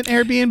apartment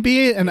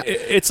Airbnb, and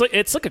It's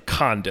like a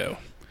condo.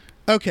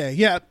 okay,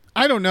 yeah,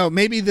 I don't know.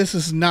 Maybe this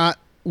is not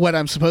what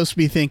I'm supposed to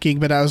be thinking,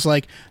 but I was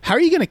like, how are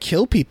you going to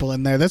kill people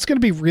in there? That's going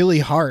to be really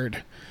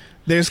hard.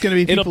 There's going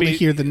to be people to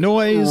hear the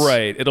noise.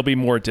 Right. It'll be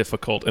more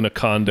difficult in a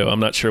condo. I'm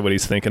not sure what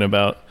he's thinking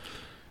about.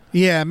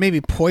 Yeah, maybe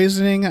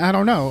poisoning. I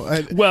don't know.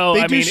 Well,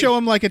 they do show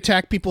him like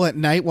attack people at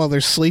night while they're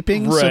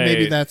sleeping, so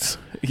maybe Right. that's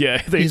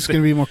Yeah, he's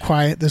going to be more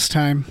quiet this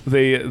time.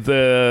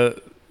 the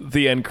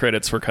end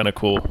credits were kind of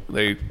cool.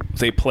 They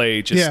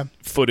play just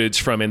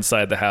footage from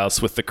inside the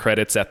house with the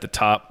credits at the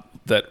top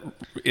that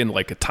in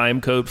like a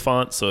time code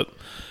font, so at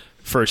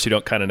first you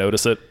don't kind of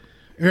notice it.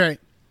 Right.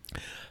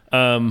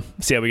 So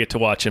yeah, we get to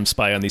watch him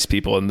spy on these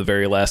people, and the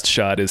very last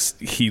shot is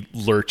he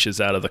lurches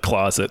out of the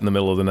closet in the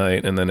middle of the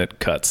night, and then it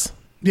cuts.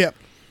 Yep.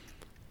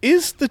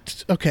 Is the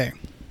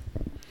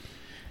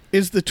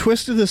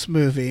twist of this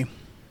movie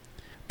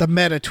the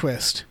meta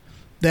twist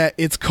that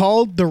it's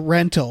called The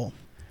Rental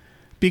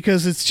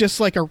because it's just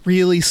like a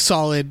really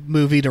solid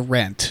movie to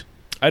rent?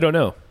 I don't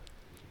know.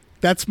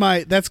 That's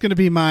gonna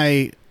be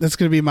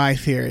my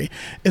theory,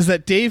 is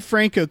that Dave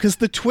Franco, because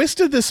the twist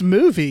of this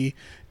movie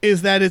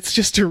is that it's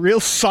just a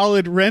real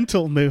solid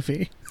rental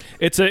movie.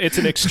 It's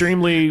an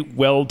extremely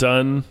well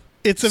done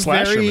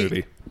slasher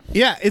movie.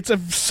 Yeah, it's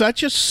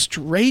such a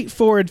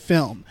straightforward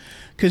film.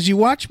 Because you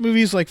watch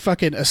movies like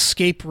fucking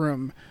Escape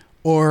Room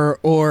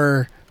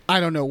or I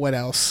don't know what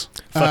else.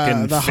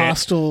 Fucking the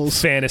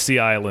Hostels. Fantasy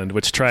Island,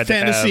 which tried to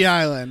have Fantasy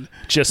Island.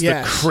 Just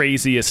the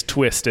craziest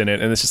twist in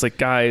it. And it's just like,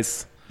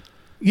 guys...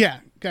 Yeah,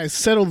 guys,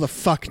 settle the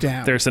fuck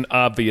down. There's an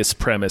obvious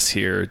premise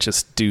here.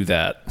 Just do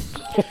that.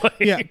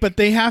 Yeah, but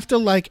they have to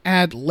like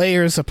add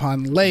layers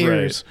upon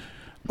layers,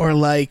 right. Or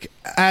like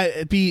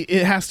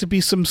it has to be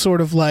some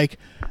sort of like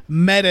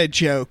meta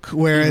joke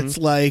where it's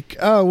like,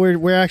 oh,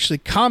 we're actually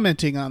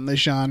commenting on the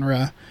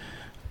genre,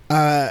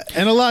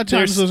 and a lot of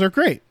times those are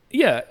great.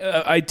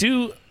 Yeah, I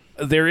do.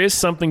 There is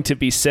something to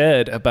be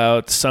said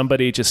about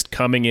somebody just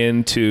coming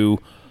into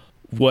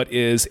what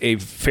is a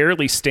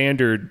fairly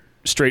standard,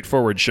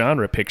 straightforward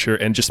genre picture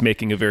and just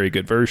making a very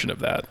good version of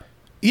that.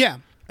 Yeah.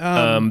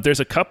 There's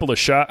a couple of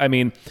shots. I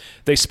mean,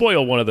 they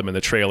spoil one of them in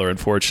the trailer,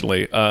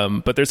 unfortunately.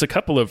 But there's a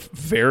couple of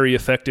very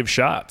effective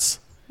shots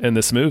in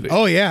this movie.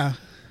 Oh yeah.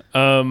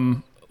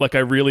 Like I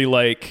really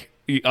like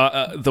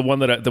the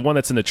one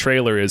that's in the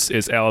trailer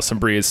is Alison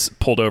Brie is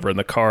pulled over in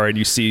the car and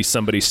you see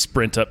somebody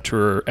sprint up to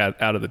her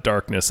out of the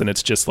darkness, and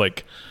it's just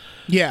like.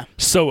 Yeah.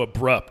 So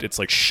abrupt. It's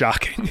like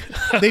shocking.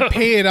 They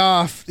pay it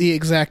off the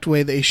exact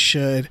way they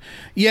should.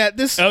 Yeah.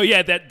 Oh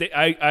yeah.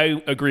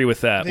 I agree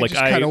with that. They just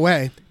cut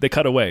away. They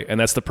cut away, and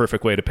that's the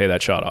perfect way to pay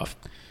that shot off.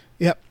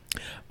 Yep.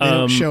 They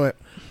don't show it.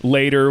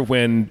 Later,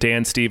 when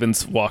Dan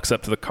Stevens walks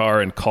up to the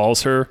car and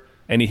calls her,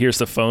 and he hears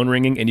the phone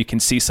ringing, and you can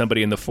see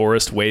somebody in the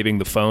forest waving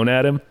the phone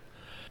at him,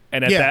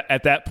 and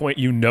at that point,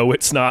 you know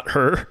it's not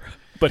her.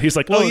 But he's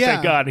like,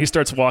 thank God, and he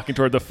starts walking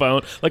toward the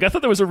phone. Like I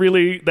thought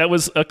that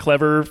was a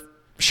clever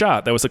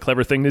shot. That was a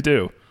clever thing to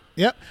do.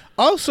 Yep.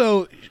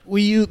 Also,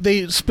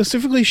 they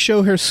specifically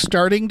show her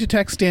starting to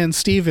text Dan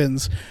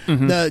Stevens.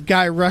 Mm-hmm. The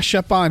guy rush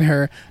up on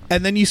her,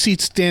 and then you see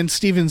Dan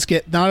Stevens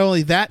get not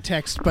only that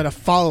text but a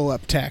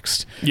follow-up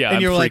text. Yeah,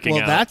 and you're like,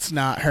 well, out. That's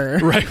not her,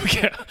 right?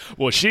 Yeah.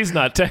 Well, she's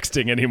not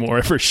texting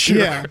anymore for sure.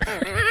 Yeah.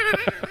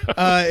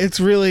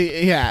 It's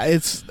really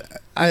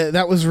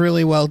that was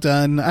really well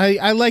done.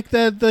 I like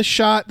the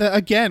shot that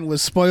again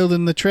was spoiled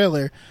in the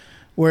trailer,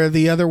 where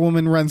the other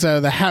woman runs out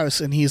of the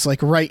house and he's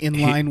like right in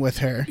line with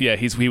her. Yeah,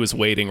 he was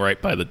waiting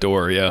right by the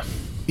door. Yeah,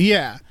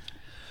 yeah,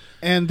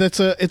 and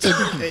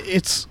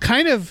it's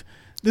kind of,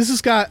 this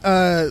has got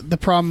the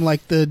problem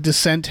like the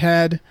Descent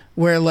had,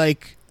 where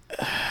like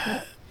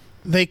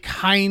they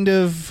kind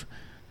of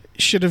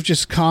should have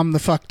just calmed the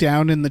fuck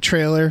down in the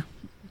trailer.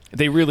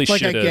 They really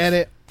should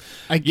have.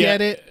 I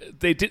get it.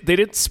 They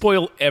didn't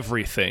spoil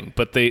everything,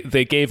 but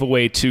they gave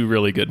away two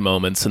really good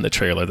moments in the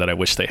trailer that I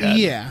wish they had.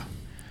 Yeah.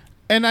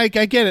 And I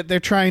get it. They're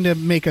trying to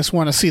make us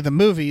want to see the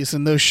movies,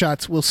 and those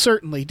shots will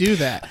certainly do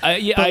that.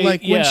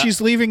 When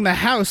she's leaving the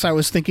house, I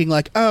was thinking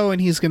like, oh,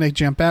 and he's going to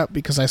jump out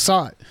because I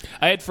saw it.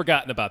 I had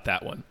forgotten about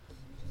that one.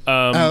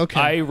 Okay.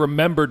 I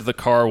remembered the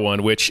car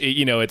one, which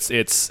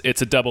it's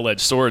a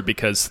double-edged sword,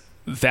 because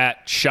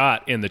that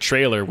shot in the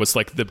trailer was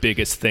like the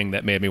biggest thing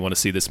that made me want to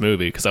see this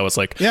movie, because I was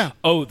like, yeah.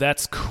 Oh,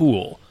 that's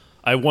cool.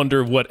 I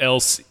wonder what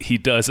else he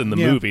does in the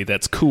movie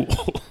that's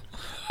cool.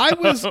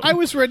 I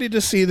was ready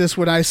to see this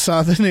when I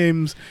saw the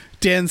names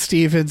Dan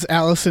Stevens,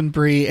 Alison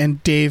Brie,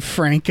 and Dave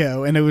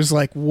Franco, and it was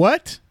like,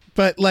 what?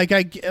 But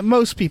like,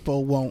 most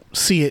people won't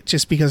see it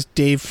just because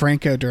Dave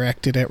Franco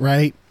directed it,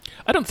 right?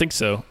 I don't think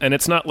so, and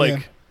it's not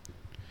like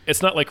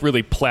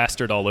really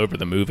plastered all over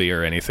the movie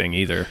or anything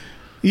either.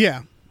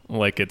 Yeah,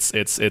 like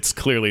it's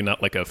clearly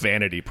not like a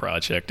vanity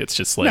project. It's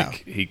just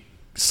like he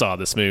saw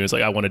this movie, and was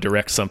like, I want to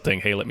direct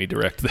something. Hey, let me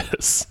direct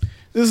this.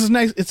 This is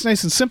nice. It's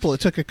nice and simple. It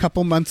took a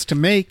couple months to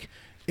make.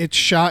 It's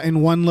shot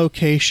in one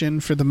location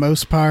for the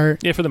most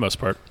part. Yeah, for the most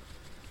part.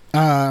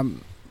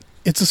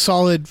 It's a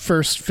solid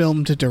first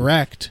film to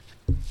direct.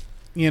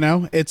 You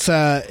know, it's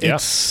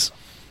just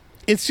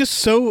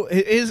so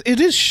it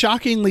is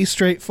shockingly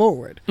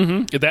straightforward.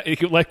 Mm-hmm.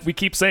 That, like we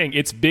keep saying,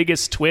 its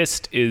biggest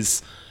twist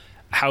is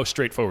how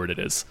straightforward it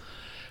is,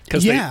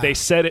 because they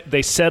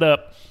set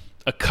up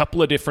a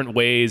couple of different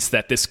ways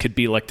that this could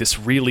be like this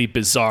really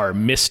bizarre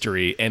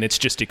mystery, and it's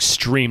just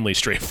extremely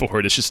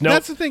straightforward. It's just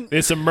that's the thing.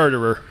 It's a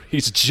murderer.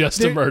 He's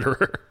just a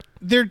murderer.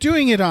 They're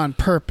doing it on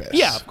purpose.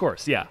 Yeah, of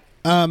course. Yeah.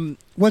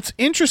 What's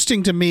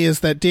interesting to me is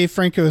that Dave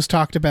Franco has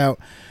talked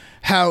about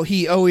how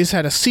he always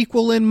had a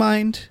sequel in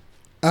mind,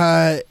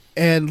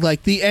 and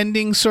like the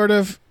ending sort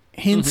of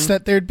hints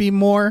that there'd be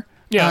more.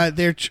 Yeah.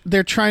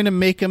 They're trying to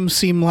make him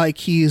seem like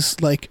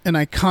he's like an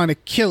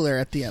iconic killer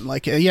at the end.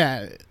 Like,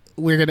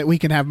 we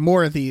can have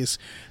more of these.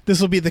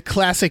 This will be the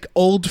classic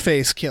old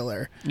face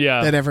killer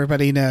that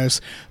everybody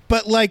knows.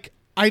 But like,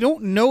 I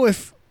don't know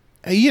if,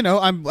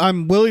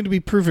 I'm willing to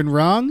be proven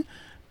wrong,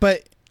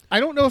 but I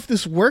don't know if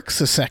this works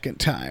a second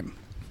time.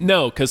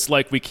 No, because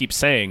like we keep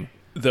saying,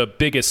 the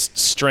biggest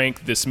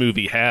strength this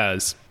movie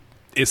has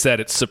is that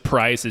it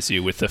surprises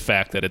you with the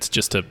fact that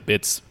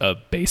it's a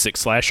basic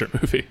slasher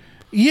movie.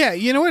 Yeah,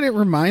 you know what it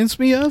reminds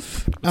me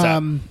of?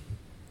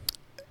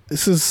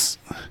 This is,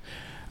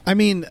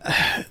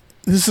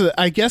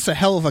 I guess, a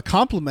hell of a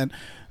compliment.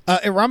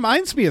 It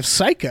reminds me of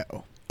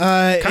Psycho.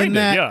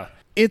 Yeah.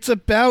 It's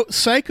about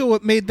Psycho.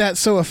 What made that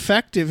so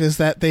effective is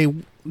that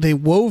they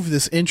wove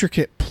this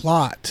intricate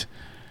plot.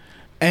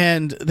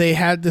 And they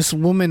had this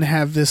woman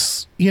have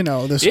this,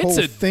 this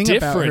whole thing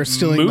about her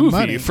stealing the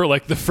money for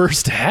like the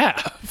first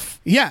half.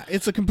 Yeah,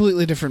 it's a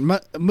completely different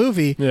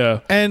movie. Yeah,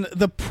 and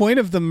the point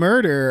of the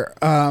murder,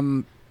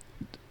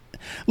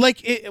 what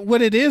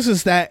it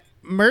is that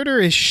murder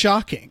is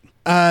shocking,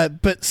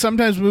 but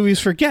sometimes movies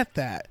forget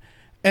that.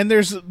 And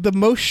there's the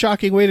most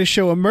shocking way to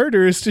show a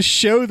murder is to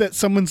show that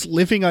someone's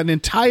living an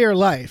entire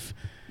life.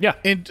 Yeah.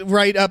 And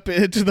right up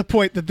to the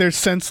point that they're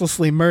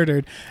senselessly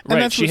murdered.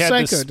 And that's what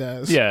Psycho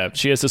does. Yeah,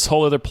 she has this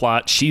whole other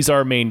plot. She's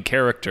our main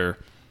character.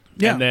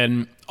 Yeah. And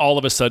then all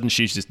of a sudden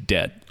she's just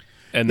dead.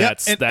 And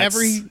that's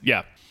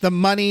the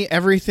money,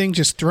 everything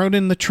just thrown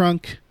in the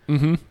trunk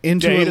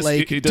into a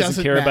lake. He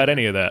doesn't care about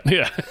any of that.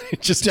 Yeah. He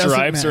just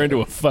drives her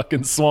into a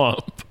fucking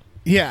swamp.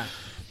 Yeah.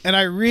 And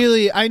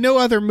I know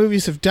other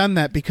movies have done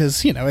that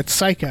because, it's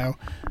Psycho.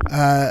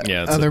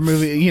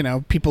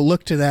 People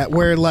look to that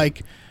where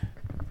like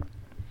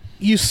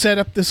you set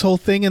up this whole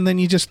thing and then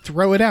you just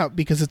throw it out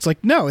because it's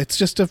like, no, it's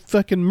just a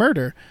fucking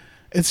murder.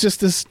 It's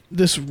just this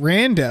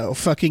rando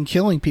fucking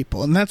killing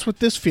people. And that's what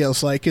this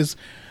feels like is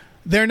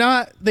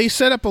they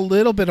set up a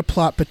little bit of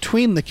plot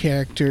between the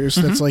characters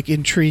that's like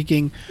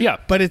intriguing. Yeah.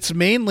 But it's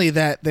mainly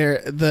that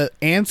the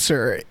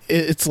answer,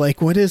 it's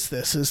like, what is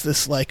this? Is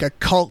this like a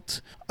cult?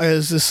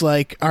 Is this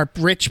like, are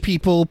rich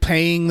people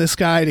paying this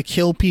guy to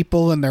kill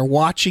people and they're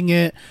watching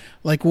it?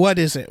 Like, what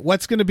is it?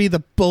 What's going to be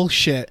the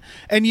bullshit?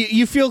 And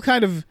you feel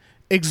kind of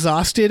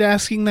exhausted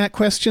asking that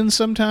question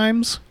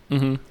sometimes.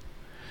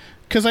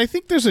 Because I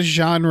think there's a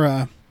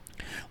genre,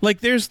 like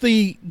there's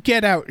the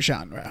Get Out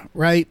genre,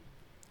 right?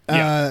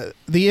 Yeah.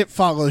 The It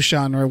Follows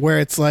genre, where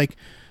it's like,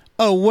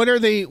 oh, what are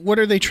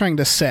they trying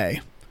to say?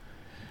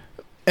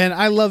 And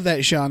I love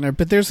that genre,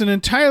 but there's an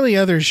entirely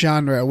other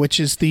genre, which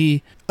is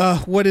the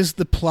what is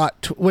the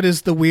plot? What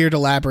is the weird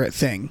elaborate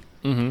thing?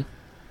 And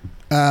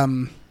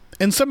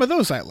some of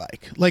those I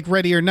like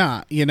Ready or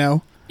Not,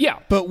 Yeah.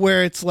 But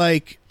where it's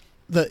like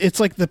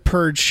the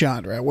Purge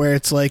genre, where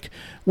it's like,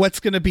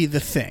 what's going to be the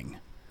thing?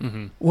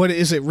 What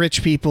is it?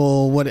 Rich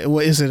people? What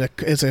is it?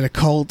 Is it a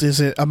cult? Is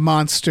it a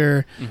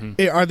monster?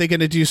 Are they going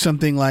to do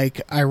something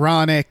like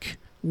ironic?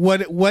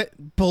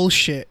 What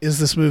bullshit is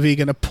this movie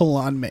going to pull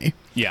on me?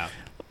 Yeah.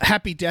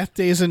 Happy Death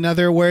Day is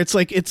another where it's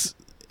like it's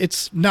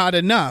not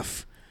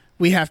enough.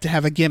 We have to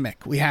have a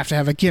gimmick. We have to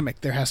have a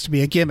gimmick. There has to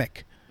be a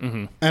gimmick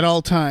at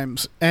all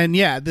times. And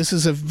yeah, this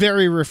is a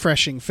very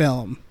refreshing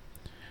film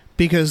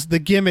because the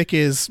gimmick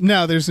is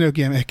there's no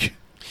gimmick.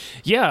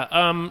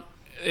 Yeah.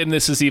 And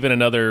this is even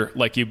another,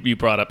 like you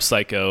brought up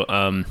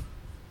Psycho.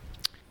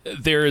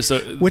 There is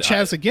which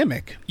has a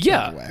gimmick.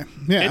 Yeah, by the way.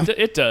 Yeah,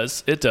 it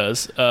does.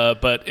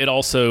 But it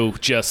also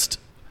just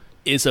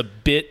is a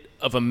bit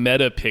of a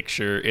meta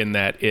picture in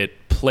that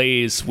it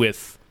plays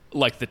with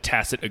like the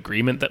tacit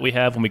agreement that we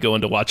have when we go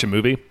in to watch a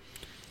movie.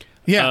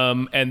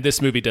 Yeah, and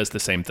this movie does the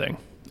same thing.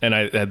 And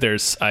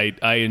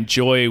I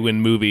enjoy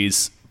when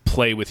movies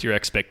play with your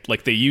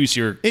like they use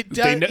your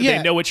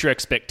they know what your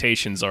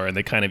expectations are and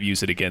they kind of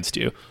use it against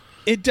you.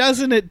 It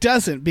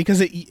doesn't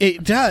because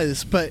it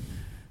does, but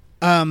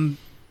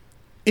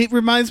it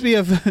reminds me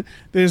of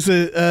there's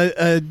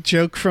a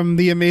joke from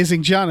The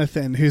Amazing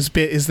Jonathan whose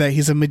bit is that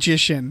he's a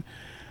magician,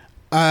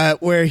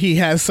 where he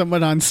has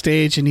someone on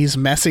stage and he's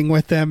messing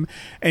with them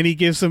and he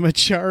gives them a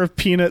jar of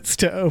peanuts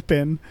to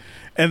open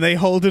and they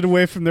hold it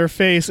away from their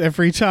face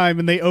every time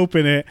and they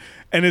open it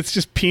and it's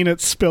just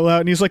peanuts spill out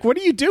and he's like, what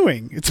are you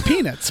doing? It's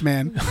peanuts,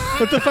 man.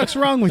 What the fuck's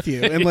wrong with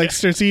you? And like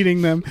starts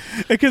eating them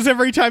because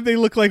every time they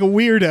look like a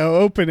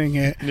weirdo opening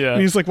it. Yeah.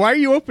 And he's like, why are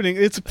you opening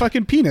it? It's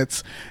fucking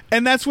peanuts.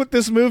 And that's what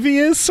this movie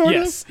is, sort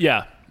of.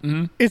 Yeah.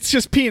 Mm-hmm. It's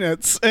just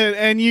peanuts,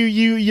 and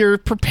you're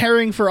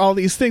preparing for all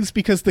these things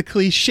because the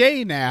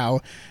cliche now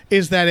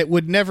is that it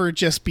would never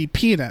just be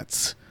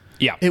peanuts.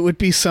 Yeah, it would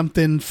be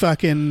something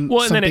fucking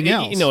something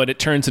else. And it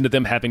turns into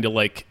them having to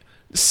like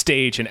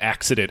stage an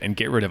accident and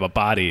get rid of a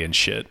body and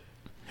shit,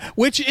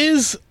 which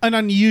is an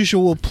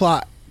unusual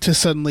plot to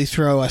suddenly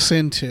throw us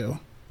into.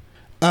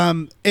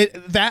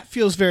 That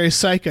feels very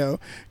Psycho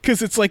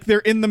because it's like they're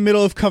in the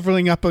middle of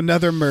covering up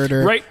another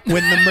murder, right?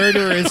 When the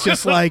murderer is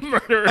just like,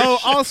 "Oh,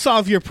 I'll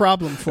solve your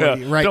problem for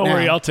you right now. Don't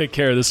worry, I'll take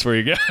care of this for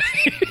you guys."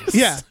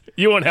 Yeah,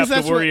 you won't have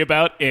to worry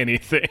about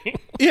anything.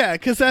 Yeah,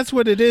 because that's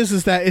what it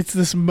is that it's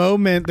this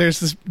moment.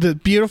 There's the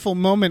beautiful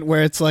moment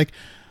where it's like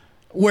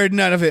where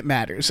none of it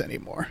matters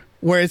anymore.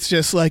 Where it's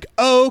just like,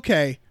 oh,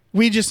 okay,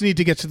 we just need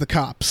to get to the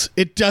cops.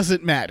 It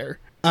doesn't matter.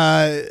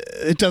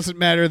 It doesn't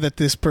matter that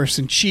this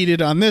person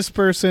cheated on this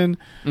person.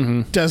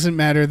 Doesn't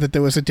matter that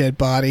there was a dead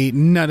body.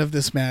 None of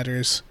this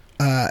matters.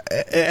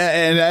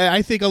 And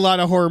I think a lot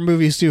of horror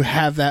movies do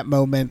have that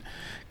moment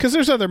because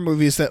there's other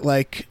movies that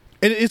like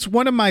it's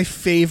one of my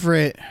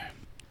favorite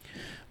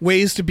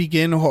ways to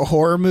begin a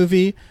horror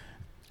movie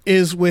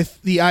is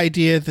with the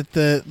idea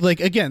that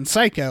again,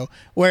 Psycho,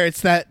 where it's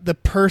that the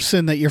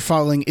person that you're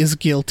following is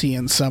guilty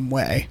in some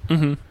way.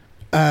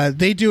 Mm-hmm.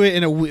 They do it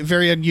in a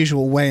very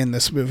unusual way in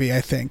this movie,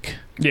 I think.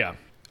 Yeah.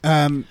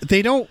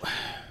 They don't...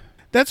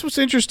 That's what's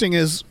interesting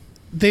is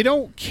they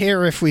don't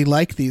care if we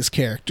like these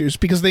characters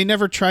because they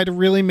never try to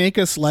really make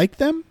us like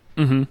them.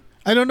 Mm-hmm.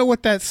 I don't know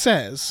what that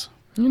says.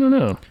 I don't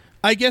know.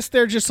 I guess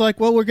they're just like,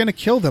 well, we're going to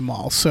kill them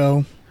all,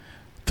 so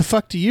the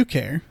fuck do you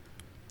care?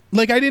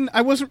 Like,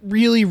 I wasn't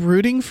really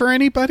rooting for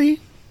anybody.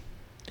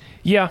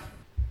 Yeah.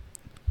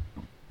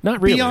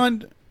 Not really.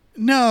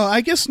 No,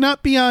 I guess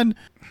not beyond,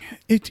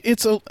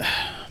 it's a...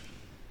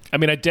 I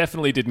mean, I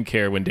definitely didn't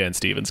care when Dan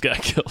Stevens got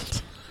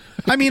killed.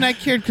 I mean, I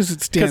cared because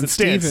it's Dan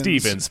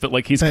Stevens. But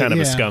like he's kind of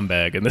a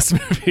scumbag in this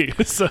movie.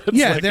 So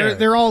yeah, like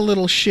they're all a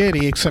little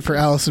shitty except for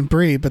Alison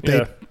Brie, but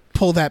they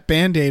pull that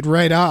Band-Aid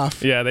right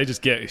off. Yeah, they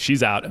just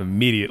she's out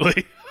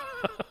immediately.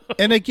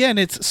 And again,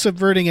 it's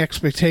subverting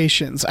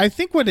expectations. I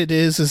think what it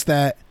is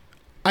that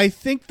I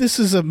think this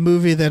is a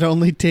movie that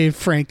only Dave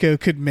Franco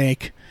could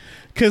make.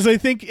 Because I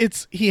think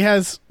he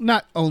has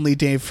not only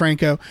Dave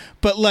Franco,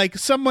 but like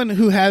someone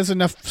who has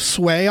enough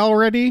sway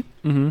already,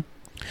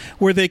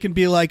 where they can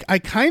be like, I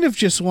kind of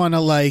just want to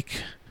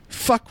like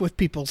fuck with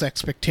people's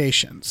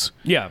expectations.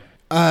 Yeah.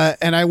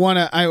 And I want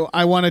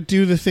to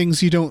do the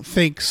things you don't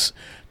think,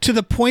 to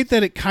the point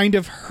that it kind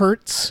of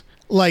hurts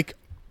like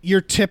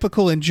your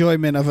typical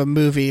enjoyment of a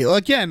movie.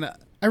 Again,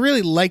 I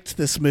really liked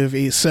this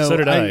movie, so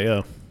did I.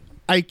 Yeah.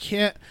 I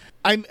can't.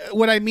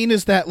 What I mean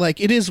is that like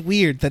it is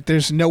weird that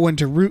there's no one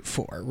to root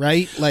for,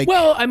 right? Like,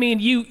 well, I mean,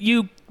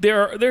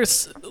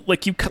 there's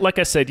like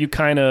I said, you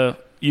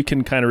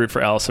can kind of root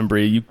for Alison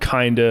Brie. You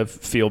kind of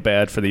feel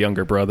bad for the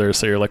younger brother,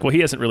 so you're like, well, he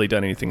hasn't really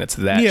done anything that's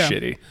that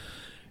shitty.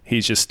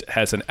 He just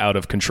has an out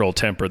of control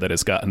temper that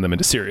has gotten them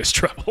into serious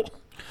trouble.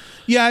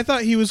 Yeah, I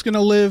thought he was going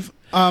to live.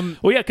 Well,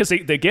 yeah, because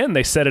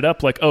they set it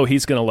up like, oh,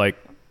 he's going to like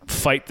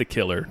fight the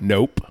killer.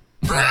 Nope.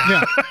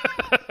 Yeah.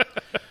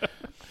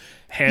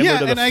 Hammer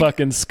to the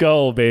fucking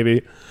skull,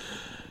 baby.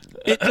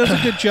 It does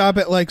a good job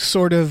at like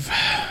sort of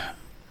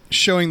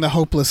showing the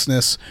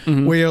hopelessness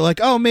where you're like,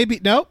 oh,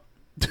 maybe nope.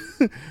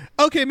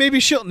 Okay, maybe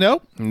she'll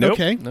nope.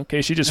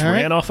 Okay, she just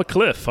ran off a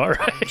cliff. All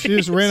right. She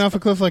just ran off a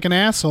cliff like an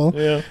asshole.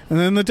 Yeah. And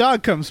then the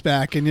dog comes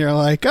back and you're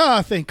like,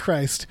 oh, thank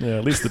Christ. Yeah,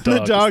 at least the dog.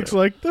 The dog's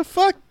like, the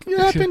fuck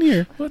happened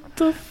here? What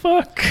the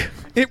fuck?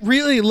 It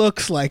really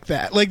looks like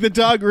that. Like the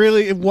dog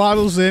really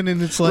waddles in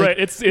and it's like, right,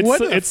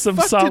 it's some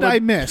fuck solid, did I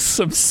miss?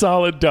 Some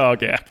solid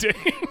dog acting.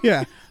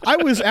 Yeah. I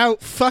was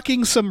out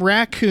fucking some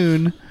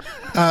raccoon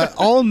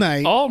all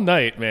night. All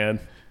night, man.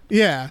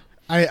 Yeah.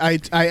 I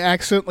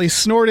accidentally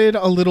snorted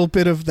a little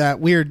bit of that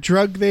weird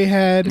drug they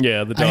had.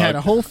 Yeah, the dog. I had a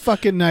whole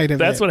fucking night of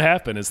it. That's what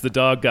happened, is the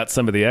dog got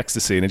some of the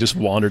ecstasy and it just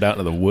wandered out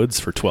into the woods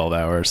for 12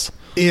 hours.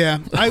 Yeah,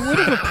 I would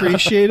have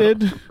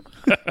appreciated,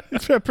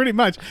 pretty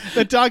much,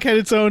 that dog had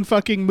its own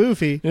fucking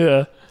movie.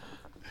 Yeah.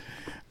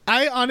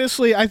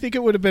 I think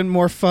it would have been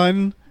more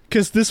fun,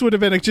 because this would have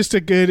been just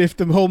if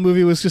the whole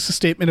movie was just a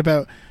statement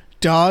about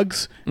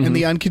dogs and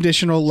the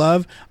unconditional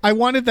love. I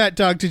wanted that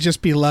dog to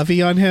just be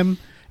lovey on him,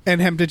 and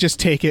him to just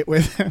take it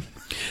with him.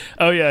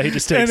 Oh yeah, he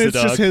just takes the dog. And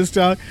it's just his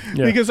dog.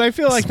 Yeah. Because I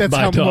feel like that's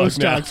how most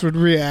dogs would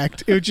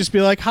react. It would just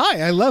be like, hi,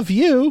 I love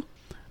you.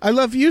 I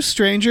love you,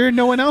 stranger.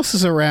 No one else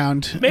is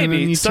around.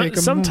 Maybe.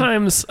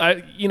 Sometimes,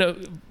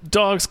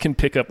 dogs can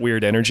pick up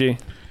weird energy.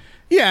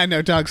 Yeah, I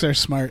know. Dogs are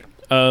smart.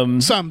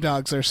 Some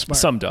dogs are smart.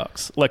 Some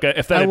dogs. Like,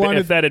 if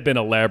that had been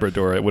a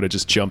Labrador, it would have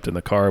just jumped in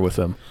the car with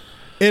him.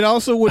 It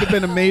also would have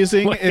been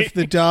amazing if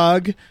the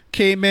dog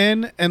came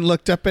in and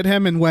looked up at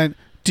him and went,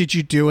 did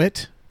you do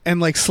it? And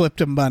like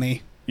slipped him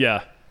money.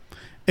 Yeah.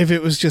 If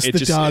it was just the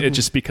dog. It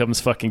just becomes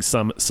fucking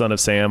Son of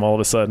Sam all of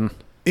a sudden.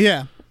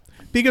 Yeah.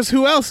 Because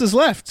who else is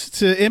left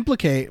to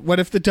implicate? What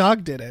if the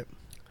dog did it?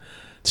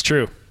 It's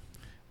true.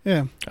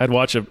 Yeah. I'd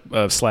watch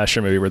a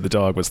slasher movie where the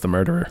dog was the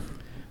murderer.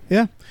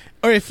 Yeah.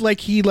 Or if like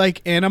he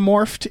like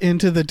anamorphed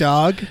into the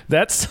dog.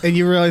 And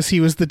you realize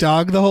he was the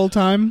dog the whole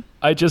time.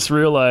 I just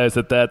realized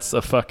that's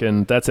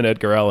an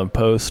Edgar Allan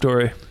Poe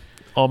story.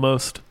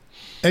 Almost.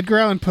 Edgar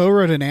Allan Poe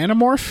wrote an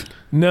Animorph?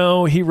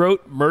 No, he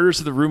wrote Murders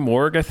of the Rue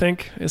Morgue, I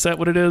think. Is that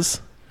what it is?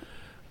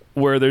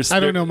 Where I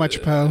don't know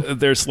much Poe.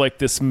 There's like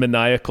this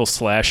maniacal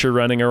slasher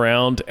running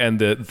around, and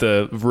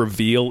the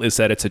reveal is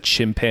that it's a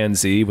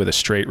chimpanzee with a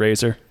straight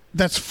razor.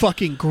 That's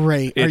fucking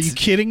great. Are you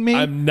kidding me?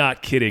 I'm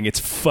not kidding. It's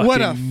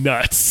fucking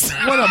nuts.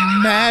 What a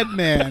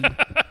madman.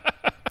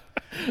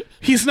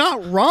 He's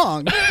not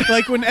wrong.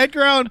 Like when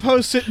Edgar Allan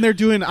Poe's sitting there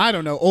doing, I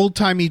don't know,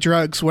 old-timey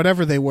drugs,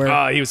 whatever they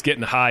were. He was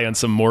getting high on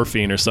some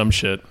morphine or some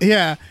shit.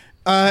 Yeah.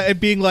 And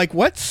being like,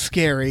 what's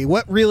scary?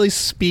 What really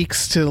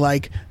speaks to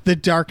like the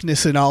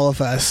darkness in all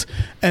of us?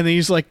 And then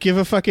he's like, give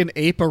a fucking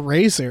ape a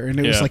razor. And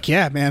it was like,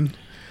 yeah, man.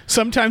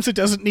 Sometimes it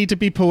doesn't need to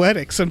be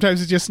poetic.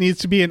 Sometimes it just needs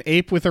to be an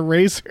ape with a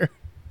razor.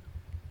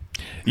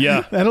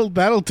 Yeah.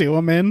 That'll do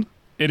him in.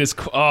 It is.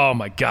 Oh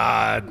my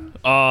God.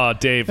 Oh,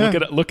 Dave,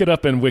 look it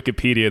up in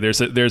Wikipedia.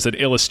 There's an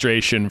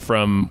illustration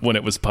from when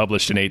it was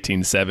published in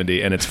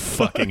 1870, and it's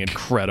fucking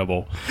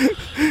incredible.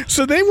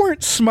 So they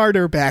weren't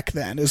smarter back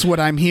then, is what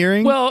I'm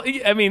hearing. Well,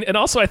 I mean, and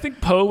also I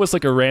think Poe was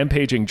like a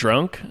rampaging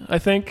drunk. I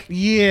think.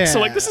 Yeah. So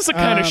like, this is the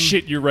kind of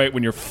shit you write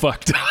when you're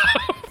fucked up.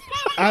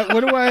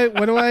 What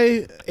do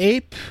I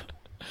ape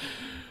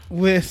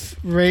with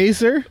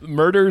Razor?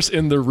 Murders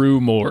in the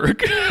Rue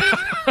Morgue.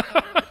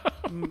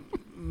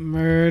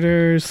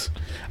 Murders.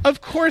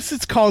 Of course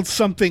it's called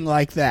something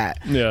like that.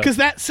 Yeah. Because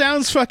that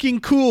sounds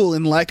fucking cool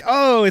and like,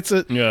 oh,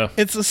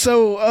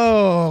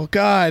 oh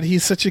God,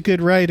 he's such a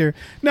good writer.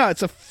 No,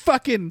 it's a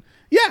fucking,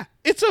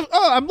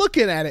 I'm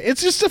looking at it.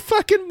 It's just a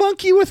fucking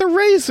monkey with a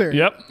razor.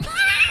 Yep.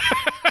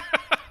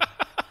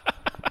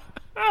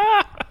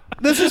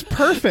 This is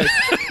perfect.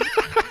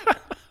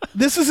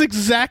 This is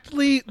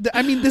exactly,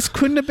 this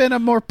couldn't have been a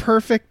more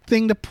perfect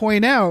thing to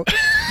point out.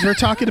 We're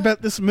talking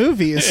about this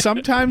movie is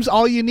sometimes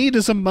all you need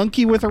is a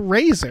monkey with a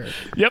razor.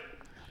 Yep.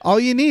 All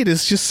you need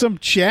is just some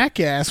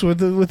jackass with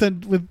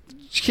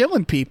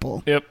killing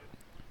people. Yep.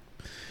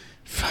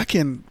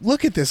 Fucking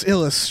look at this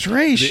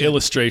illustration. The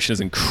illustration is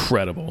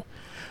incredible.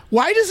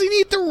 Why does he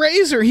need the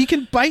razor? He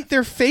can bite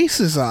their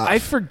faces off. I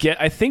forget.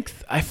 I think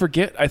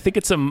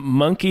it's a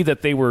monkey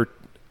that they were,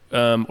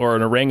 or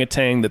an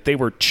orangutan that they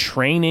were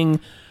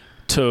training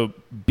to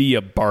be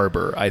a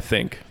barber. I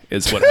think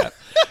is what happened.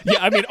 Yeah,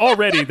 I mean,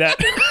 already that.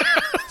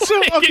 So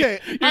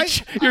okay,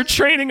 you're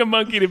training a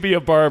monkey to be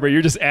a barber.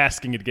 You're just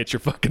asking it to get your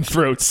fucking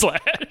throat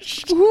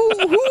slashed.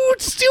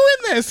 Who's doing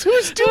this?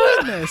 Who's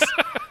doing this?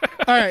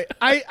 All right,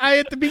 I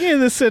at the beginning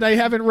of this said I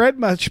haven't read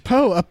much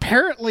Poe.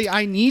 Apparently,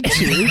 I need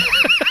to.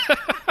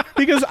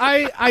 Because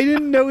I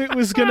didn't know it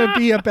was going to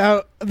be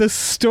about the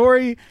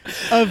story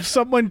of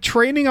someone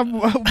training a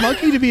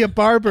monkey to be a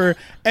barber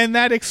and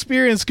that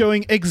experience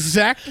going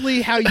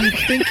exactly how you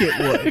think it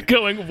would.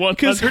 Going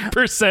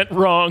 100%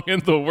 wrong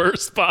in the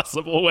worst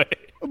possible way.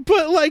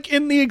 But like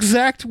in the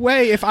exact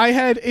way,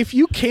 if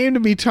you came to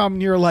me, Tom,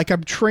 and you're like,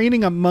 I'm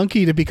training a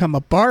monkey to become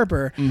a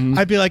barber,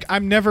 I'd be like,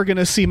 I'm never going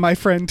to see my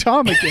friend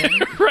Tom again.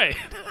 Right.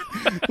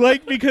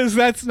 Like, because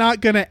that's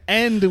not going to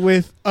end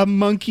with a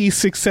monkey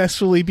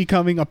successfully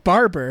becoming a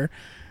barber.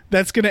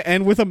 That's going to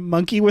end with a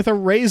monkey with a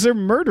razor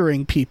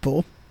murdering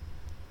people.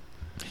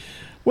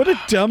 What a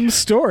dumb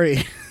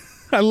story.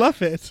 I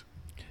love it.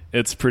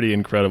 It's pretty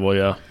incredible,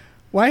 yeah.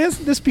 Why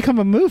hasn't this become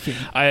a movie?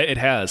 It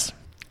has.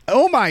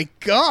 Oh my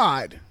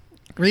God.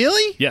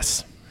 Really?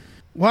 Yes.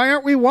 Why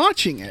aren't we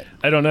watching it?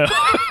 I don't know.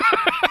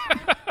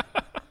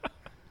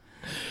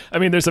 I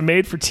mean, there's a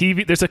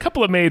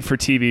couple of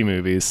made-for-TV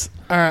movies.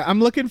 All right, I'm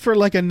looking for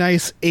like a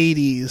nice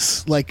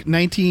 80s, like an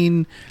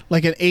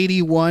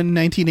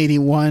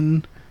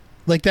 1981.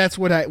 Like that's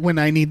when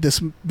I need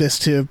this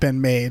to have been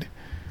made.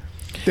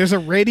 There's a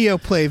radio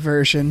play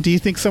version. Do you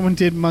think someone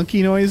did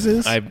monkey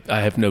noises? I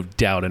have no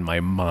doubt in my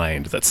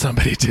mind that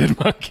somebody did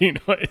monkey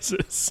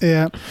noises.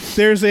 Yeah.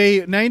 There's a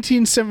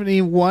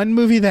 1971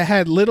 movie that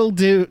had little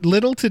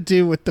to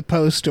do with the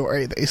Poe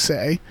story, they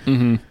say.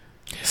 Mm-hmm.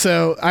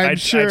 So I'm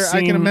sure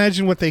I can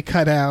imagine what they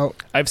cut out.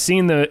 I've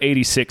seen the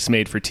 86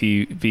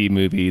 made-for-TV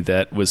movie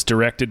that was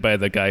directed by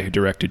the guy who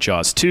directed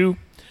Jaws 2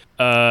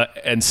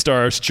 and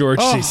stars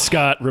George C.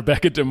 Scott,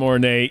 Rebecca De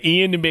Mornay,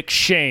 Ian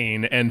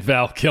McShane, and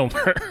Val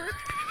Kilmer.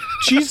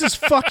 Jesus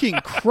fucking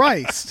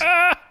Christ.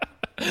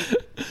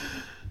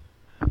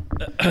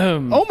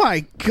 Oh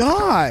my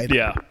God.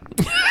 Yeah.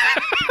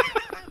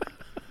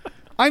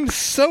 I'm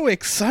so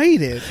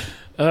excited.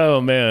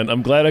 Oh man,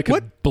 I'm glad I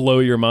could blow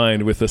your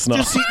mind with this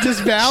knowledge. Does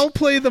Val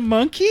play the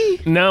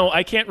monkey? No,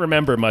 I can't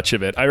remember much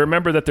of it. I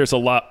remember that there's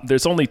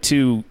only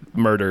 2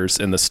 murders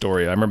in the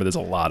story. I remember there's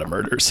a lot of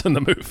murders in the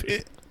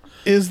movie.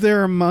 Is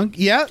there a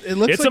monkey? Yeah, it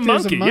looks like there's a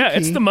monkey. Yeah,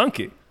 it's the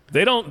monkey.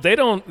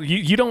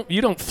 You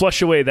don't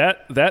flush away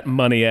that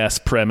money ass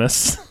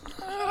premise.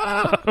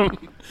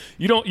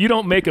 You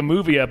don't make a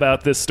movie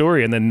about this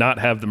story and then not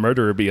have the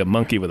murderer be a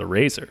monkey with a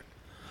razor.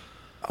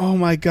 Oh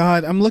my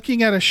God. I'm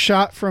looking at a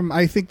shot from,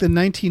 I think, the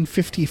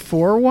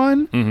 1954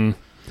 one. Mm-hmm.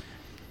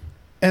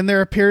 And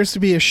there appears to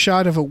be a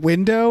shot of a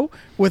window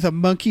with a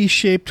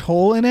monkey-shaped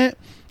hole in it.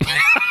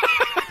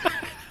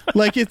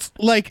 It's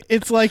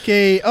like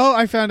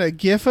I found a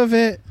GIF of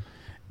it.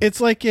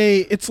 It's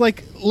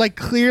like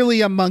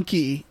clearly a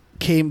monkey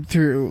came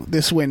through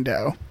this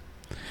window.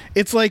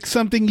 It's like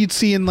something you'd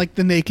see in like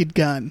The Naked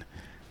Gun.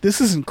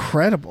 This is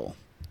incredible.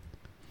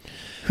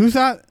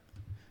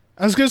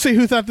 I was going to say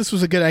who thought this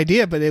was a good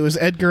idea, but it was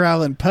Edgar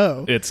Allan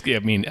Poe. Yeah.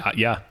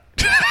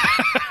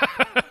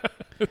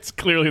 It's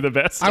clearly the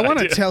best I idea. want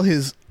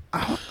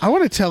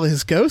to tell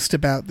his ghost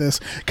about this,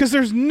 because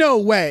there's no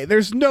way,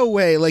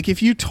 like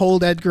if you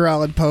told Edgar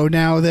Allan Poe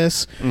now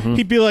this,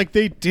 he'd be like,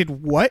 they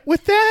did what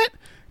with that?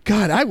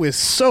 God, I was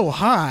so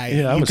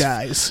high,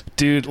 guys.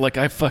 Dude, like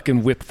I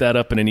fucking whipped that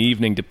up in an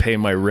evening to pay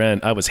my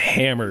rent. I was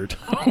hammered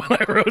when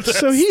I wrote that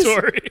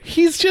story.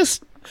 He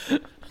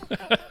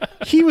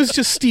was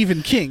just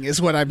Stephen King, is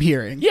what I'm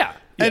hearing. Yeah.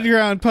 Edgar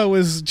Allan Poe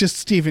was just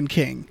Stephen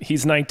King.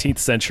 He's 19th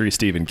century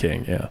Stephen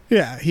King. Yeah.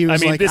 Yeah, he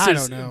was like, I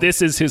don't know.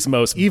 This is his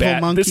most Evil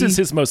monkey? This is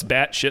his most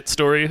batshit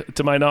story,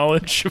 to my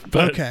knowledge.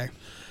 But, okay.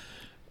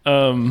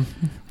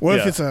 What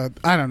if it's a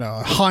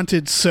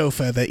haunted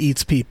sofa that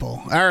eats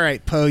people? All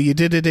right, Poe, you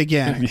did it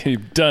again.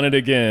 You've done it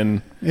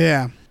again.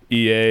 Yeah.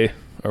 EA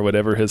or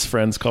whatever his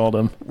friends called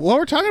him. While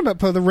we're talking about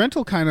Poe, the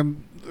rental kind of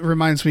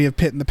reminds me of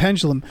Pit and the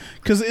Pendulum,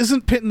 because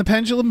isn't Pit and the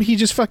Pendulum, he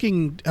just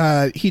fucking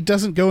he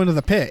doesn't go into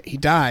the pit, he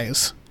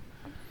dies.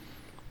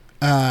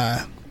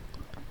 I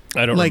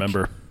don't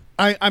remember.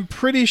 I'm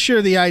pretty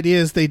sure the idea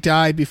is they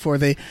die before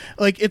they,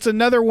 like, it's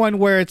another one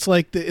where it's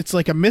like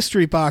a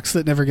mystery box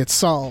that never gets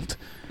solved.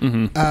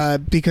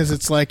 Because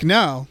it's like,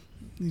 no,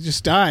 he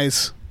just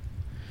dies.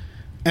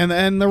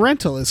 And the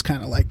rental is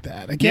kind of like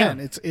that. Again,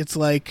 it's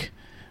like,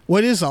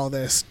 what is all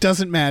this?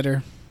 Doesn't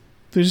matter.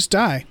 They just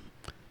die.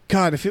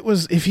 God,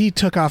 if he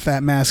took off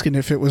that mask and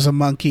if it was a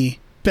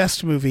monkey,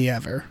 best movie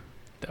ever.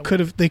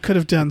 They could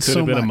have done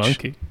so much. Could have been a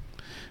monkey.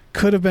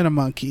 Could have been a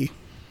monkey.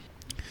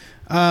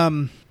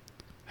 Final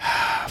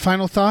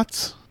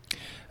thoughts?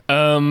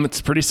 It's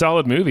a pretty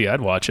solid movie.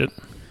 I'd watch it.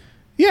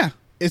 Yeah,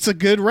 it's a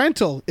good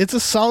rental. It's a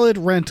solid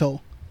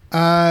rental.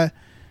 It's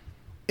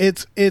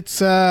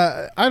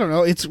I don't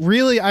know. It's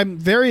really, I'm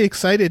very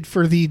excited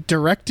for the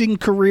directing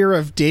career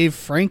of Dave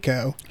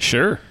Franco.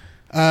 Sure.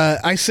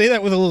 I say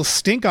that with a little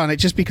stink on it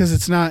just because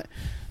it's not,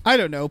 I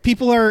don't know.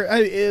 People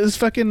is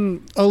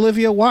fucking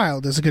Olivia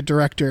Wilde is a good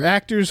director.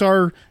 Actors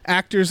are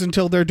actors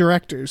until they're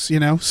directors,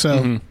 you know?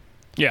 So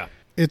yeah,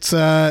 it's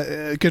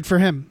good for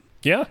him.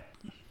 Yeah.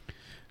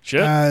 Shit.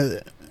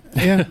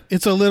 Yeah.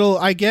 It's a little,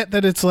 I get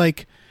that it's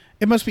like,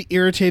 it must be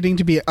irritating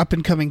to be an up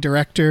and coming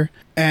director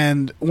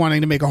and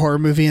wanting to make a horror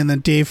movie, and then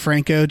Dave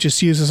Franco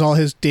just uses all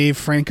his Dave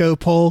Franco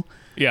pull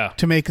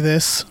to make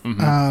this.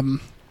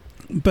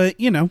 But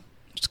you know,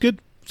 it's good.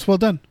 It's well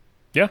done.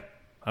 Yeah.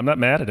 I'm not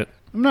mad at it.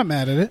 I'm not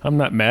mad at it. I'm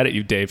not mad at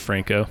you, Dave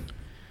Franco.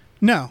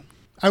 No.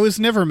 I was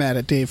never mad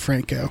at Dave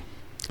Franco.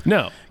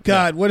 No.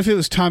 God, what if it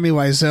was Tommy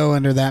Wiseau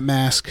under that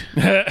mask?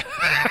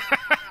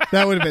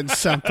 That would have been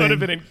something. That would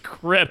have been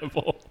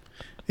incredible.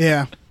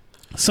 Yeah.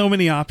 So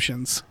many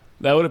options.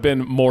 That would have been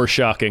more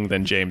shocking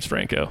than James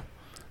Franco.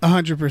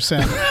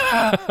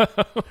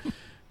 100%.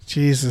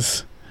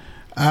 Jesus.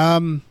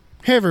 Hey,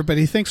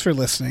 everybody. Thanks for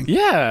listening.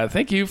 Yeah.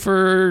 Thank you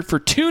for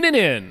tuning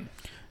in.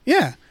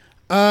 Yeah.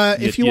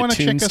 If you want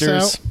to check us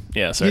out.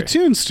 Yeah, sorry. You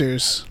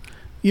Toonsters.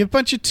 You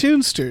bunch of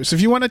Toonsters.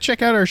 If you want to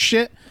check out our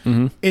shit,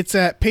 it's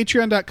at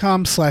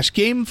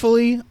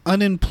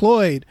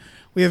patreon.com/gamefullyunemployed.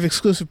 We have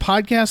exclusive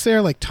podcasts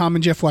there, like Tom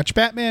and Jeff Watch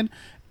Batman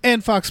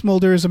and Fox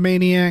Mulder is a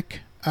Maniac.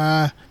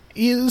 So,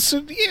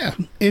 yeah,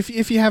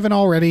 if you haven't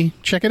already,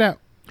 check it out.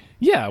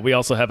 Yeah, we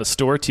also have a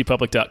store,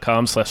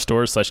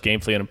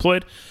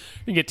 tpublic.com/stores/gamefullyunemployed.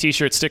 You can get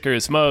t-shirts,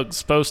 stickers,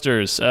 mugs,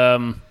 posters,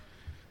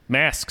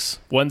 masks,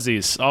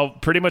 onesies, all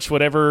pretty much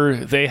whatever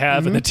they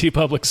have in the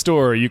TeePublic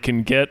store. You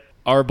can get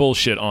our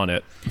bullshit on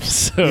it.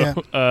 So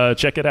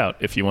check it out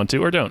if you want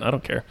to, or don't. I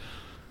don't care.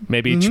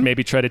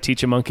 Maybe try to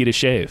teach a monkey to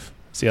shave.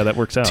 See how that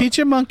works out. Teach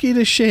a monkey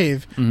to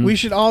shave. We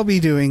should all be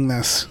doing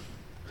this.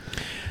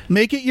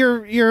 Make it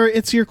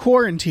it's your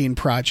quarantine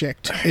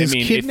project.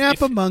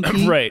 Kidnap a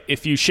monkey. Right.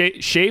 If you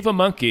shave a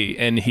monkey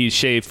and he's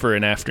shaved for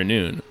an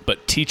afternoon,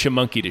 but teach a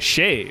monkey to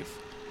shave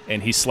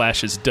and he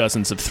slashes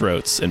dozens of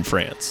throats in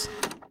France.